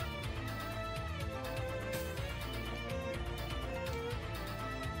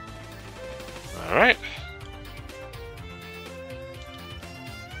 Alright.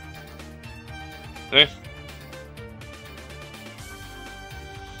 Okay.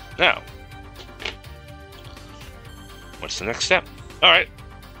 Now, what's the next step? Alright,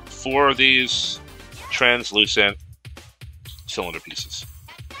 4 of these translucent cylinder pieces.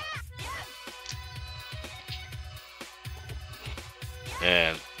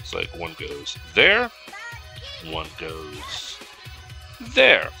 And it's like one goes there, one goes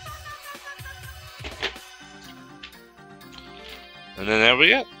there. And then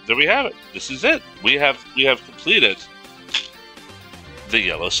there we have it. This is it. We have completed the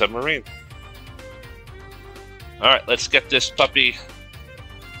yellow submarine. All right, let's get this puppy.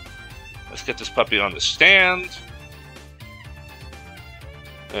 Let's get this puppy on the stand.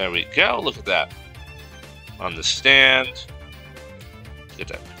 There we go. Look at that. On the stand. Get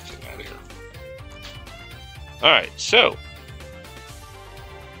that thing out of here. All right, so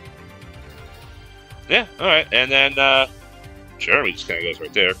yeah. All right, and then. Sure, he just kind of goes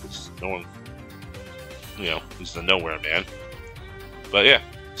right there, because no one, you know, he's the nowhere man. But yeah,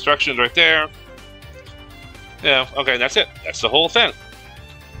 instructions right there. Yeah, okay, that's it. That's the whole thing.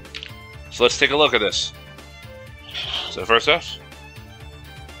 So let's take a look at this. So first off,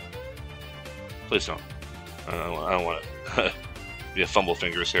 please don't. I don't want to be a fumble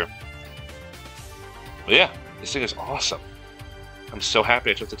fingers here. But yeah, this thing is awesome. I'm so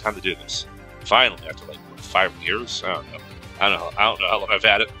happy I took the time to do this. Finally, after like what, 5 years? I don't know. I don't know how long I've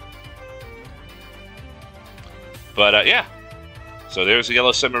had it. But yeah. So there's the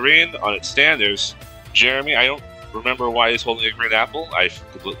yellow submarine on its stand. There's Jeremy. I don't remember why he's holding a green apple. I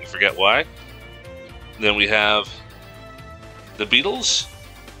completely forget why. And then we have the Beatles.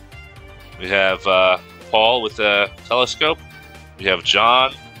 We have Paul with the telescope. We have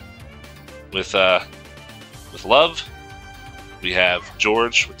John with love. We have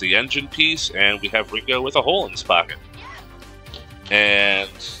George with the engine piece, and we have Ringo with a hole in his pocket.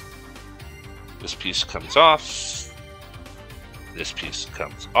 And this piece comes off. This piece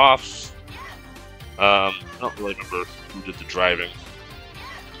comes off. I don't really remember who did the driving,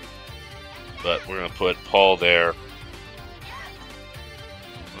 but we're gonna put Paul there.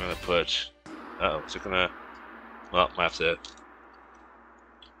 We're gonna put. Uh-oh, is it gonna? Well, might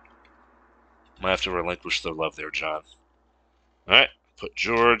have to relinquish the love there, John. All right, put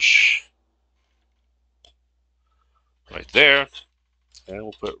George right there, and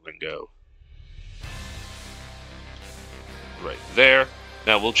we'll put Ringo right there.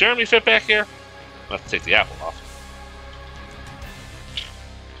 Now, will Jeremy fit back here? I'll have to take the apple off.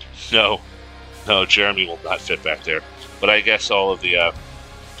 No, Jeremy will not fit back there. But I guess all of the, I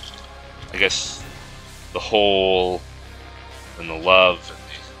guess the hole and the love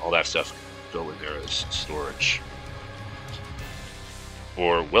and all that stuff can go in there as storage.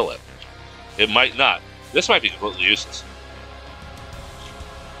 Or will it? It might not. This might be completely useless.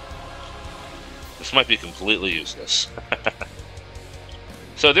 This might be completely useless.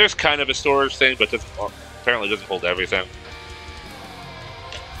 So there's kind of a storage thing, but apparently doesn't hold everything.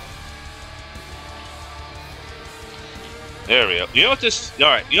 There we go. You know what this...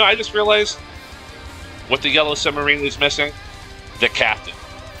 Alright, you know, I just realized what the yellow submarine was missing? The captain.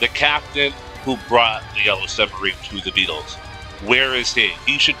 The captain who brought the yellow submarine to the Beatles. Where is he?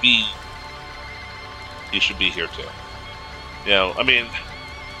 He should be here too. You know, I mean,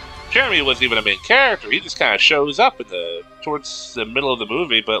 Jeremy wasn't even a main character. He just kind of shows up towards the middle of the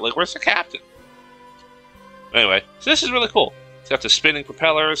movie, but like, where's the captain? Anyway, so this is really cool. It's got the spinning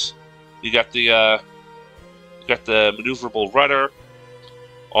propellers. You got the maneuverable rudder.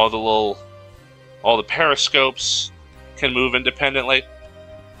 All the periscopes can move independently.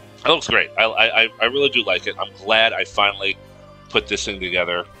 It looks great. I really do like it. I'm glad I finally put this thing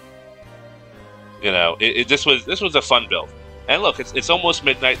together. You know, this was a fun build. And look, it's almost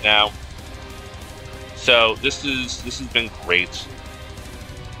midnight now. So this has been great.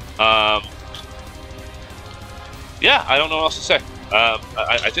 Yeah, I don't know what else to say.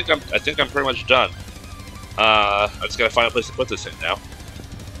 I think I'm pretty much done. I just gotta find a place to put this in now.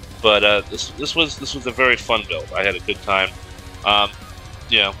 But this was a very fun build. I had a good time.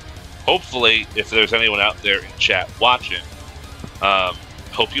 You know, hopefully, if there's anyone out there in chat watching,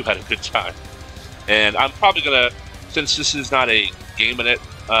 hope you had a good time. And I'm probably gonna, since this is not a Game Minute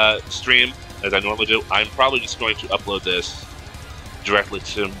stream as I normally do, I'm probably just going to upload this directly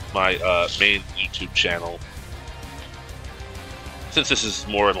to my main YouTube channel, since this is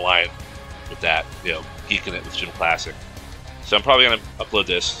more in line with that, you know, Geekin it with JimClassic. So I'm probably gonna upload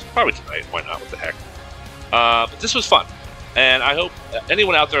this probably tonight. Why not? What the heck? But this was fun, and I hope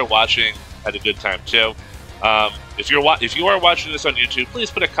anyone out there watching had a good time too. If you are watching this on YouTube,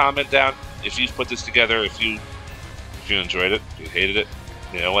 please put a comment down if you've put this together. If you enjoyed it, if you hated it,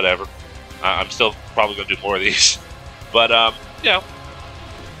 you know, whatever. I'm still probably gonna do more of these. But you know,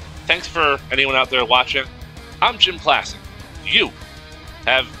 thanks for anyone out there watching. I'm JimClassic. You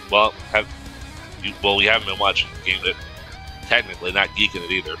we haven't been watching Game It. Technically, not geeking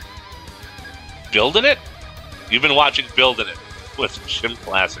it either. Building it? You've been watching Building It with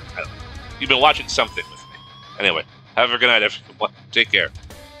JimClassic. You've been watching something with me. Anyway, have a good night, everyone. Take care.